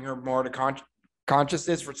helps bring her more to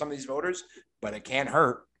consciousness for some of these voters, but it can't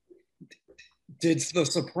hurt. Did The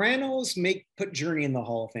Sopranos put Journey in the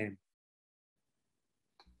Hall of Fame?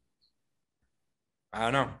 I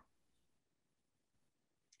don't know.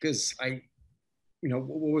 Because what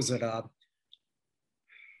was it? What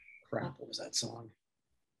was that song?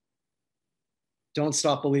 Don't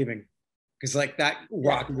Stop Believing. Because that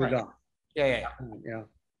rocked it up. Yeah.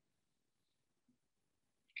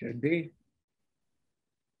 Could be.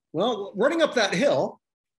 Well, running up that hill,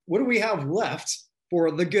 what do we have left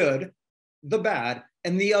for the good, the bad,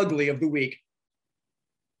 and the ugly of the week?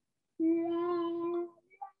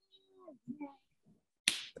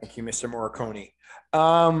 Thank you, Mr. Morricone.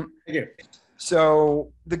 Thank you.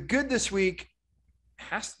 So the good this week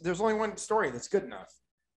there's only one story that's good enough.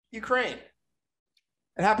 Ukraine.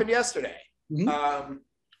 It happened yesterday. Mm-hmm.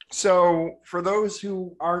 So for those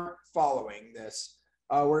who aren't following this,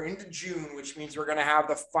 we're into June, which means we're going to have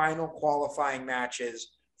the final qualifying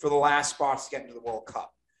matches for the last spots to get into the World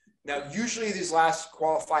Cup. Now, usually these last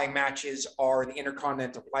qualifying matches are the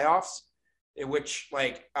Intercontinental Playoffs, in which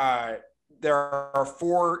there are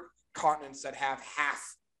 4 continents that have half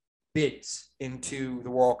bids into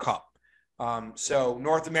the World Cup. So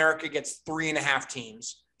North America gets 3.5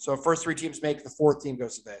 teams. So first 3 teams make, the 4th team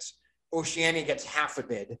goes to this. Oceania gets half a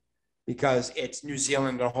bid because it's New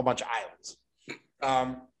Zealand and a whole bunch of islands.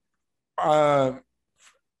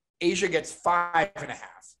 Asia gets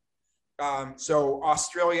 5.5. So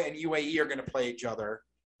Australia and UAE are going to play each other.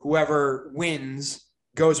 Whoever wins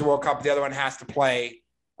goes to World Cup. The other one has to play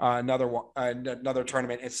another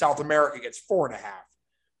tournament. And South America gets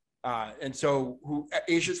 4.5. And so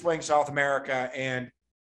Asia's playing South America, and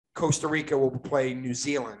Costa Rica will play New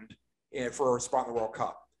Zealand for a spot in the World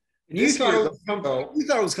Cup. And you thought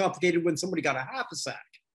it was complicated when somebody got a half a sack.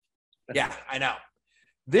 Yeah, I know.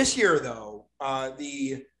 This year, though,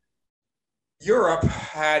 the Europe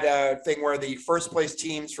had a thing where the first place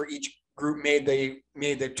teams for each group made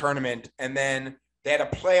the tournament, and then they had a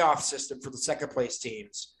playoff system for the second place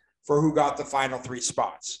teams for who got the final 3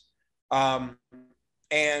 spots.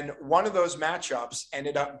 And one of those matchups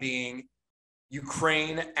ended up being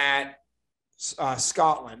Ukraine at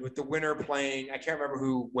Scotland, with the winner playing. I can't remember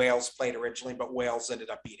who Wales played originally, but Wales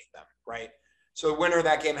ended up beating them, right? So the winner of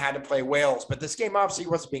that game had to play Wales. But this game obviously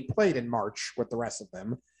wasn't being played in March with the rest of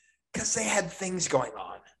them because they had things going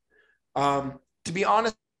on. To be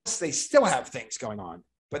honest, they still have things going on,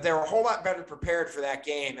 but they were a whole lot better prepared for that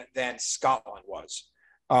game than Scotland was.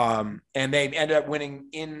 And they ended up winning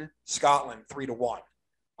in Scotland 3-1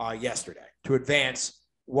 yesterday to advance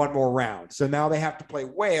one more round. So now they have to play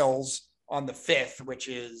Wales on the 5th, which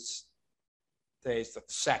is today's the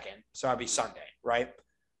 2nd. So that'll be Sunday, right?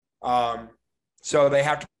 So they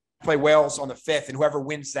have to play Wales on the 5th, and whoever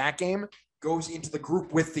wins that game goes into the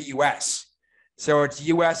group with the U.S. So it's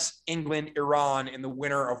U.S., England, Iran, and the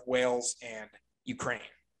winner of Wales and Ukraine.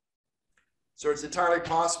 So it's entirely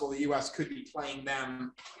possible the U.S. could be playing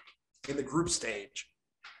them in the group stage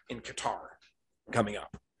in Qatar coming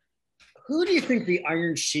up. Who do you think the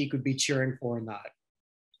Iron Sheik would be cheering for in that?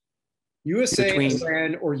 USA,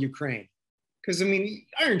 Iran, or Ukraine? Because, I mean,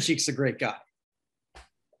 Iron Sheik's a great guy,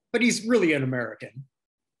 but he's really an American.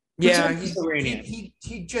 Yeah,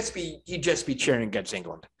 he'd just be cheering against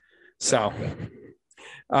England. So,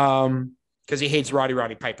 because he hates Roddy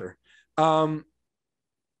Piper. So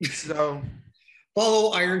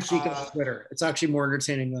follow Iron Sheik on Twitter. It's actually more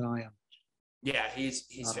entertaining than I am. Yeah, he's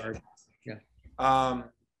fantastic. Yeah.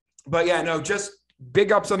 But yeah, no, just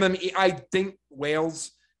big ups on them. I think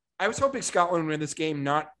Wales. I was hoping Scotland would win this game,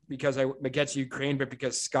 not because against Ukraine, but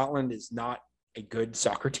because Scotland is not a good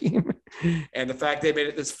soccer team, and the fact they made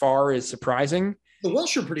it this far is surprising. The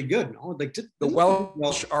Welsh are pretty good, no? Like the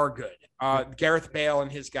Welsh are good. Gareth Bale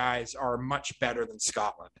and his guys are much better than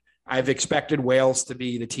Scotland. I've expected Wales to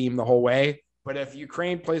be the team the whole way, but if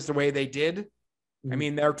Ukraine plays the way they did, I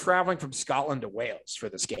mean, they're traveling from Scotland to Wales for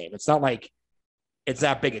this game. It's not like it's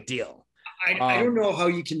that big a deal. I don't know how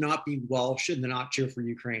you cannot be Welsh and then not cheer for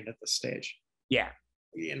Ukraine at this stage. Yeah.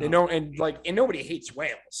 You know? And nobody hates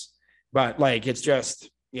Wales, but like, it's just,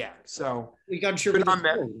 yeah. So we got to cheer for them,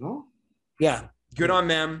 you know? Yeah. Good on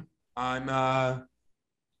them. I'm,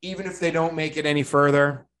 even if they don't make it any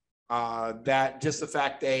further, that just the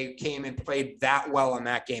fact they came and played that well in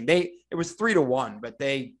that game. It was 3-1, but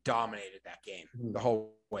they dominated that game the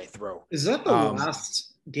whole way through. Is that the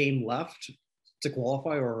last game left to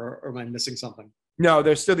qualify, or am I missing something? No,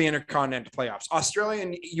 there's still the Intercontinental playoffs. Australia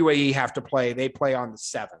and UAE have to play. They play on the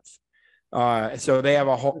 7th. So they have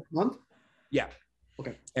a whole month. Yeah.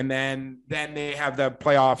 Okay. And then they have the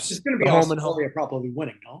playoffs. It's going to be home and home. Probably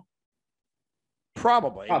winning, no?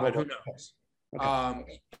 Probably, but who knows?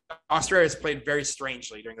 Okay. Australia's played very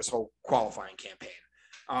strangely during this whole qualifying campaign.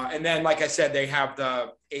 And then, like I said, they have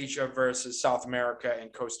the Asia versus South America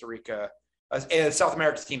and Costa Rica. South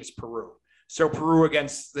America's team is Peru. So Peru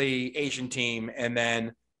against the Asian team, and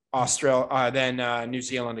then New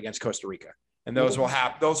Zealand against Costa Rica. And those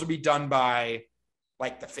will be done by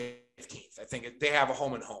like the 15th. I think they have a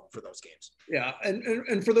home and home for those games. Yeah.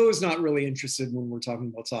 And for those not really interested when we're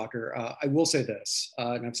talking about soccer, I will say this,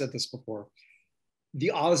 and I've said this before,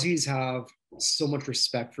 the Aussies have so much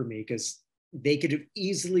respect for me because they could have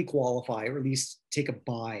easily qualify or at least take a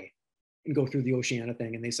bye and go through the Oceania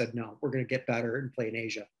thing. And they said, no, we're going to get better and play in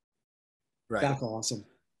Asia. Right. That's awesome.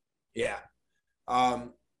 Yeah.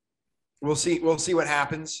 We'll see what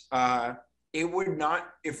happens. It would not,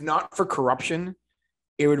 if not for corruption,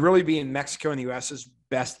 it would really be in Mexico and the US's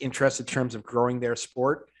best interest in terms of growing their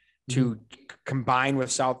sport to combine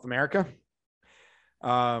with South America.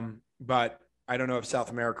 But I don't know if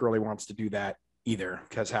South America really wants to do that either,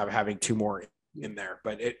 because having two more in there.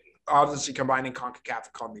 But it obviously combining CONCACAF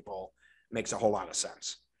and CONMEBOL makes a whole lot of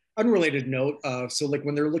sense. Unrelated note, so like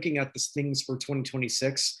when they're looking at the things for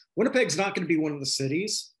 2026, Winnipeg's not going to be one of the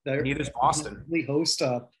cities that neither is Boston. Host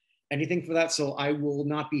anything for that, so I will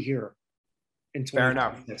not be here in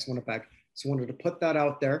 2026. Winnipeg. So wanted to put that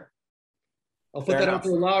out there. I'll put that out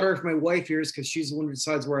there louder if my wife hears, because she's the one who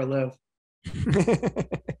decides where I live.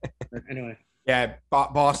 Anyway. Yeah,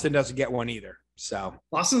 Boston doesn't get one either. So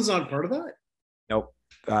Boston's not part of that? Nope.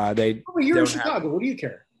 You're in Chicago. What do you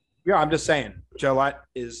care? Yeah, I'm just saying. Gillette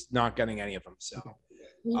is not getting any of them. So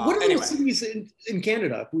what are those cities in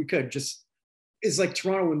Canada, if we could, just is like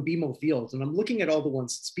Toronto and BMO Field. And I'm looking at all the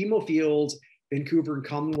ones. It's BMO Field, Vancouver, and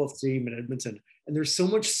Commonwealth Stadium in Edmonton. And they're so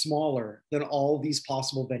much smaller than all these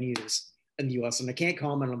possible venues in the US. And I can't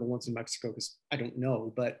comment on the ones in Mexico because I don't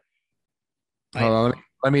know, but let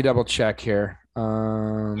me double check here.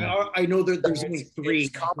 I know that there's only 3.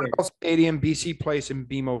 Commonwealth Stadium, BC Place, and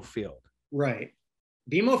BMO Field. Right.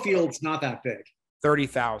 BMO Field's not that big.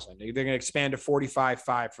 30,000. They're going to expand to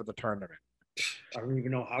 45,500 for the tournament. I don't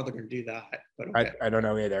even know how they're going to do that. But okay. I don't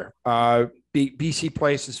know either. BC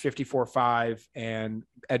Place is 54.5 and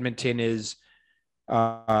Edmonton is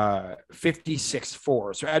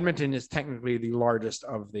 56.4. So Edmonton is technically the largest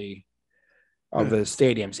of the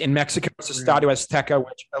stadiums. In Mexico, it's Estadio Azteca,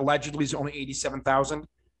 which allegedly is only 87,000.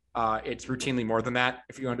 It's routinely more than that,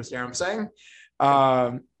 if you understand what I'm saying.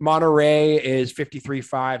 Monterrey is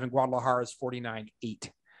 53.5 and Guadalajara is 49.8.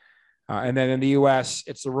 And then in the U.S.,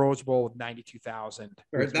 it's the Rose Bowl with 92,000.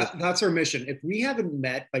 Right, that's our mission. If we haven't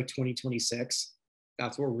met by 2026,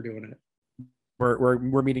 that's where we're doing it.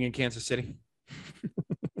 We're meeting in Kansas City.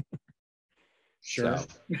 Sure. So.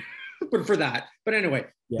 But for that. But anyway,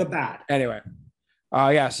 the bad. Anyway.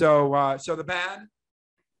 So the bad.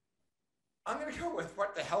 I'm going to go with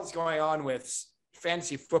what the hell's going on with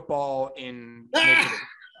fantasy football in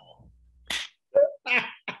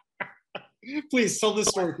Please tell this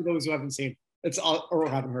story for those who haven't seen. It's all or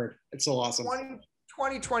haven't heard. It's so awesome.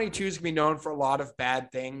 2022 is going to be known for a lot of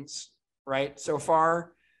bad things, right? So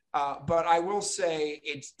far. But I will say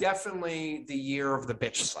it's definitely the year of the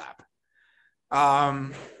bitch slap.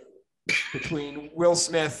 Between Will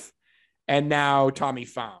Smith and now Tommy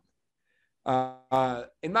Pham.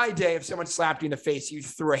 In my day, if someone slapped you in the face, you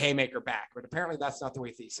threw a haymaker back. But apparently that's not the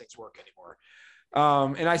way these things work anymore.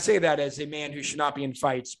 And I say that as a man who should not be in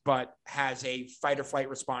fights, but has a fight or flight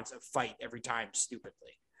response of fight every time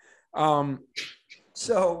stupidly.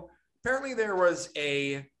 So apparently there was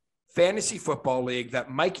a fantasy football league that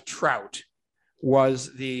Mike Trout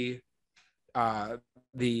was the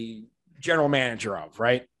general manager of,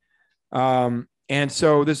 right? And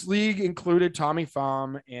so this league included Tommy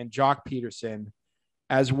Pham and Jock Peterson,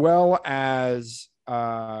 as well as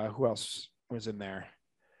who else was in there?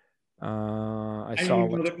 I saw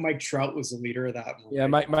that Mike Trout was the leader of that. Yeah,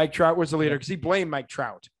 Mike Trout was the leader because he blamed Mike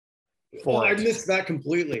Trout. I missed that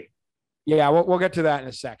completely. Yeah, we'll get to that in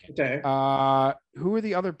a second. Okay. Who are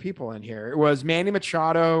the other people in here? It was Manny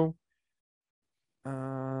Machado.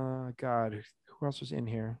 God, who else was in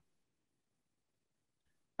here?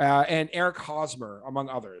 And Eric Hosmer, among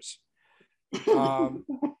others. So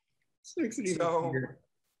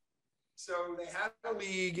they had a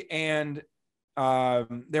league, and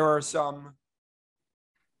there were some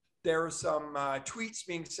tweets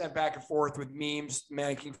being sent back and forth with memes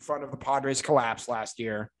making fun of the Padres' collapse last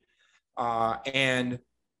year. And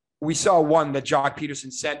we saw one that Jock Peterson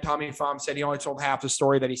sent. Tommy Pham said he only told half the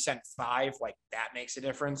story, that he sent 5. Like, that makes a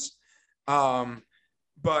difference.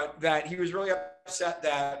 But that he was really upset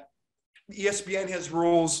that ESPN has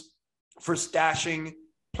rules for stashing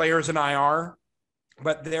players in IR,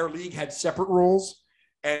 but their league had separate rules,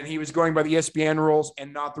 and he was going by the ESPN rules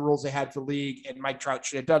and not the rules they had for the league, and Mike Trout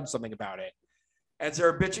should have done something about it. And so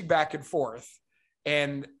they're bitching back and forth,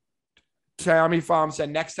 and Tommy Pham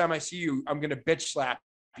said, next time I see you, I'm going to bitch slap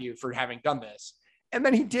you for having done this. And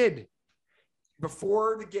then he did.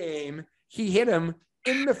 Before the game, he hit him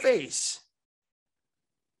in the face.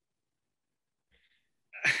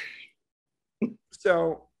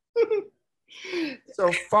 So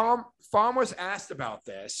Pham was asked about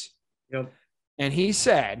this. Yep. And he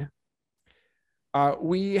said,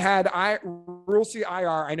 we had rules to the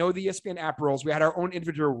IR. I know the ESPN app rules. We had our own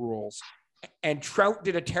individual rules. And Trout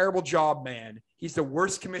did a terrible job, man. He's the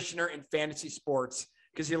worst commissioner in fantasy sports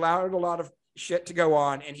because he allowed a lot of shit to go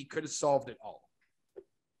on, and he could have solved it all.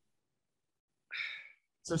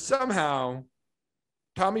 So somehow,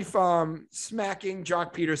 Tommy Pham smacking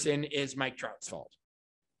Jock Peterson is Mike Trout's fault.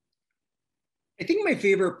 I think my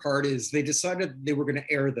favorite part is they decided they were going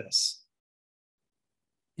to air this.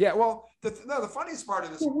 Yeah, well, the funniest part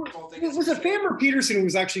of this whole thing was it Pham or Peterson who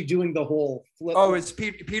was actually doing the whole flip? Oh, it's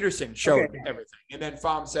Peterson showed everything. And then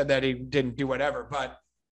Pham said that he didn't do whatever. But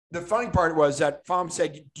the funny part was that Pham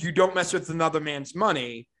said, you don't mess with another man's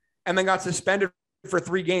money, and then got suspended for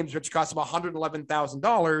 3 games, which cost him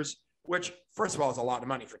 $111,000, which, first of all, is a lot of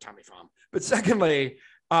money for Tommy Pham. But secondly,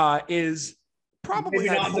 is probably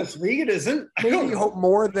not this league. It isn't. Maybe hope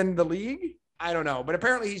more than the league. I don't know. But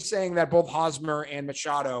apparently he's saying that both Hosmer and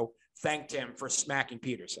Machado thanked him for smacking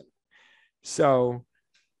Peterson. So.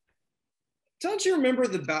 Don't you remember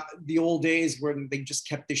the old days when they just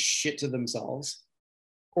kept this shit to themselves?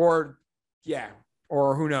 Or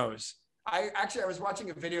who knows? I was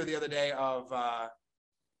watching a video the other day of, I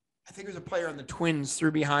think it was a player on the Twins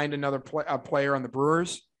threw behind another player on the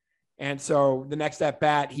Brewers. And so the next at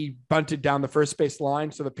bat, he bunted down the first base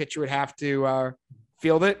line. So the pitcher would have to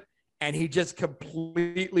field it. And he just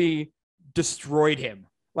completely destroyed him.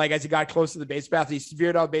 Like, as he got close to the base path, he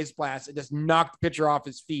veered out base blast and just knocked the pitcher off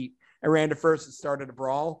his feet and ran to first and started a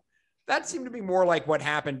brawl. That seemed to be more like what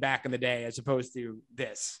happened back in the day as opposed to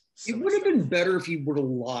this. It would have been better if he would have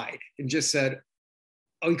lied and just said,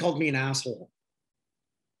 "Oh, he called me an asshole."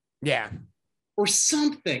 Yeah. Or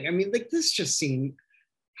something. I mean, like, this just seemed,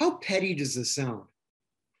 how petty does this sound?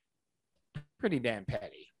 Pretty damn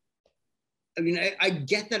petty. I mean, I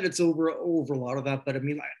get that it's over a lot of that, but I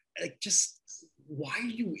mean, just why are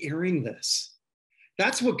you airing this?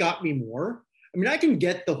 That's what got me more. I mean, I can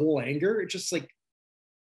get the whole anger. It's just like,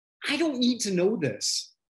 I don't need to know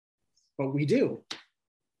this, but we do.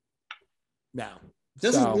 No.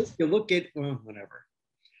 Doesn't you look at, well, whatever.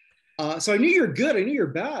 So I knew you're good. I knew you're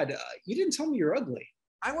bad. You didn't tell me you're ugly.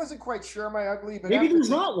 I wasn't quite sure am I ugly, but maybe there's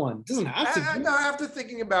not one. It doesn't have to be. No, after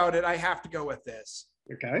thinking about it, I have to go with this.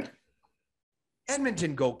 Okay.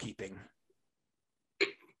 Edmonton goalkeeping. It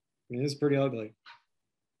is pretty ugly.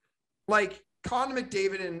 Like, Connor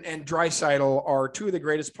McDavid and Draisaitl are two of the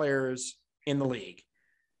greatest players in the league.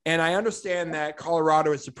 And I understand that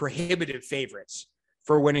Colorado is the prohibitive favorites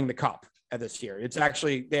for winning the cup this year. It's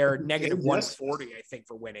actually, they're negative 140, I think,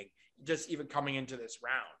 for winning, just even coming into this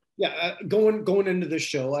round. Yeah, going into this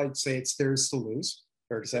show, I'd say it's theirs to lose.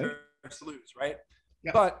 Fair to say. Theirs to lose, right?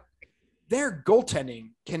 Yeah. But their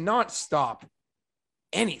goaltending cannot stop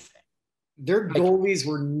anything. Their goalies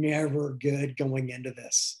were never good going into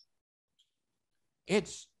this.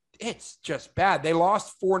 It's just bad. They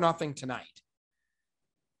lost 4-0 tonight.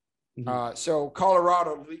 Mm-hmm. So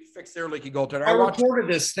Colorado fixed their leaky goaltender. I reported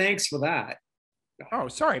this. Thanks for that. Oh,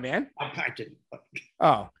 sorry, man. I didn't.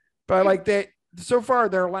 Oh, but like so far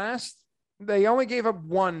they only gave up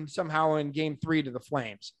one somehow in game 3 to the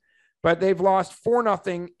Flames, but they've lost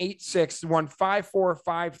 4-0, 8-6, won 5-4,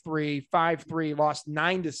 5-3, 5-3, lost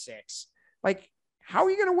 9-6. Like, how are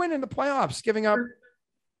you going to win in the playoffs giving up?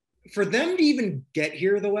 For them to even get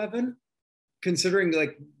here, though, Evan, considering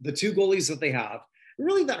like the two goalies that they have,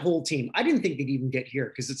 really that whole team, I didn't think they'd even get here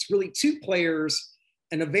because it's really two players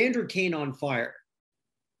and Evander Kane on fire.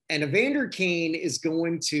 And Evander Kane is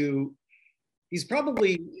he's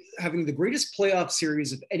probably having the greatest playoff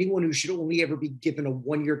series of anyone who should only ever be given a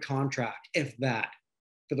 1-year contract, if that,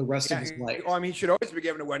 for the rest of his life. Well, I mean, he should always be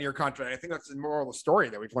given a 1-year contract. I think that's the moral of the story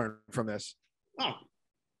that we've learned from this. Oh,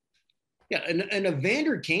 yeah. And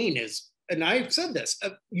Evander Kane is, and I've said this,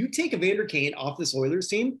 you take Evander Kane off this Oilers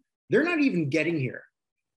team, they're not even getting here.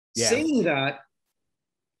 Yeah. Saying that,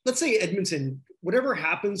 let's say Edmonton, whatever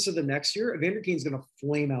happens to them next year, Evander Kane's going to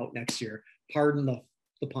flame out next year. Pardon the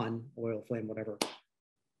pun, oil flame, whatever.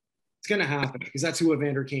 It's going to happen because that's who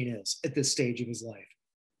Evander Kane is at this stage of his life.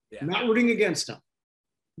 Yeah. I'm not rooting against him.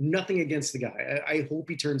 Nothing against the guy. I hope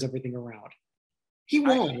he turns everything around. He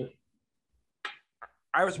won't.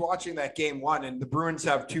 I was watching that game 1, and the Bruins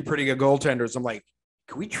have two pretty good goaltenders. I'm like,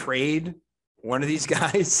 can we trade one of these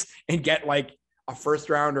guys and get like a first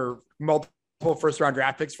round or multiple first round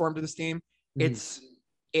draft picks for him to this team? Mm-hmm.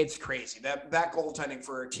 It's crazy. That goaltending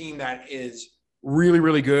for a team that is really,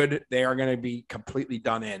 really good, they are going to be completely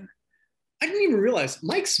done in. I didn't even realize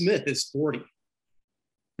Mike Smith is 40.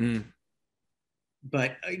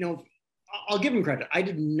 But, I'll give him credit. I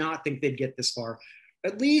did not think they'd get this far.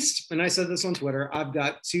 At least, and I said this on Twitter, I've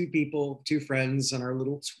got two friends on our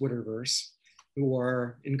little Twitterverse who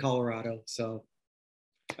are in Colorado. So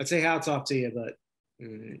I'd say hats off to you, but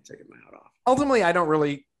taking my hat off. Ultimately, I don't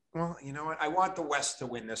really, well, you know what? I want the West to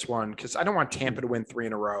win this one because I don't want Tampa to win 3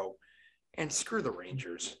 in a row. And screw the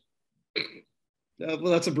Rangers. Well,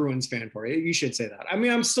 that's a Bruins fan for you. You should say that. I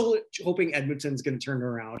mean, I'm still hoping Edmonton's going to turn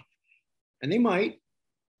around. And they might.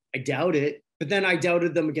 I doubt it. But then I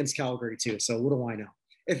doubted them against Calgary too. So what do I know?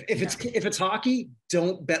 If it's hockey,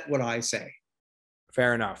 don't bet what I say.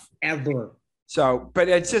 Fair enough. Ever. So, but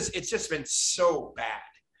it's just been so bad.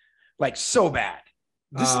 Like so bad.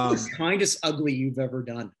 This is the kindest ugly you've ever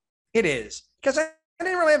done. It is. Because I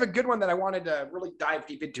didn't really have a good one that I wanted to really dive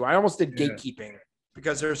deep into. I almost did gatekeeping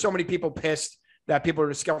because there are so many people pissed that people are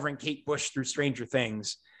discovering Kate Bush through Stranger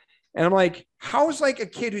Things. And I'm like, how is like a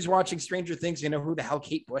kid who's watching Stranger Things, who the hell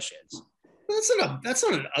Kate Bush is? That's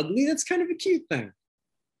not an ugly. That's kind of a cute thing.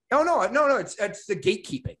 No. It's the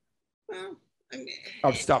gatekeeping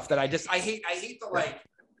of stuff that I hate. I hate the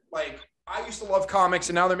like I used to love comics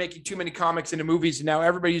and now they're making too many comics into movies. And now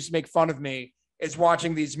everybody used to make fun of me is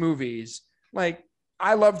watching these movies. Like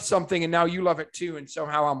I loved something and now you love it too. And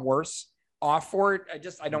somehow I'm worse off for it. I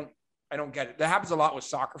don't get it. That happens a lot with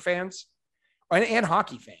soccer fans and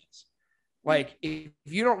hockey fans. Like if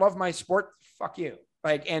you don't love my sport, fuck you.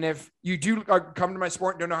 Like, and if you do come to my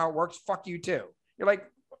sport and don't know how it works, fuck you too. You're like,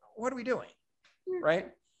 what are we doing? Right.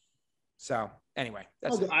 So anyway,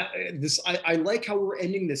 that's I like how we're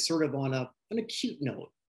ending this sort of on a cute note.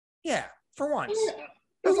 Yeah. For once.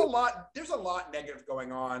 There's a lot negative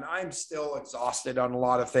going on. I'm still exhausted on a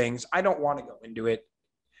lot of things. I don't want to go into it.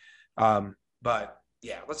 But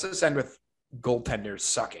yeah, let's just end with goaltenders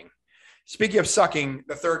sucking. Speaking of sucking,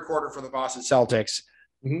 the third quarter for the Boston Celtics,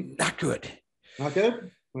 not good. Not good? Okay.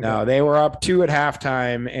 No, they were up 2 at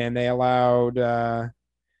halftime, and they allowed how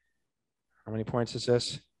many points is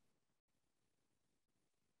this?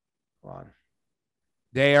 Hold on.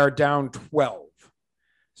 They are down 12.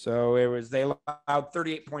 So they allowed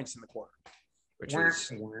 38 points in the quarter, which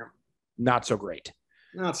is not so great.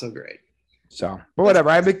 Not so great. So, but whatever.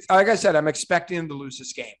 Like I said, I'm expecting them to lose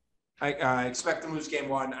this game. I expect them to lose game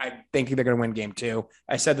 1. I think they're going to win game 2.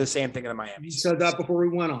 I said the same thing in the Miami. You said that before we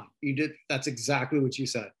went on. You did. That's exactly what you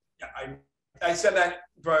said. Yeah, I said that,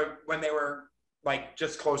 but when they were like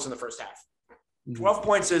just close in the first half. 12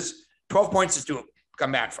 points is to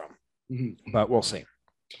come back from. But we'll see.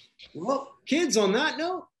 Well, kids, on that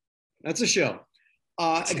note, that's a show.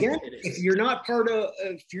 Again, if you're not part of,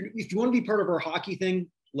 if you want to be part of our hockey thing,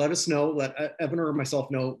 let us know. Let Evan or myself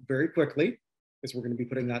know very quickly, because we're going to be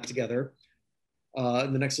putting that together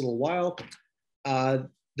in the next little while.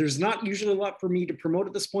 There's not usually a lot for me to promote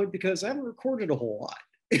at this point because I haven't recorded a whole lot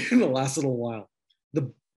in the last little while.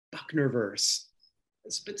 The Buchner-verse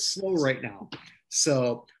is a bit slow right now.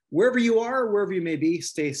 So wherever you are, wherever you may be,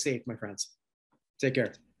 stay safe, my friends. Take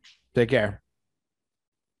care. Take care.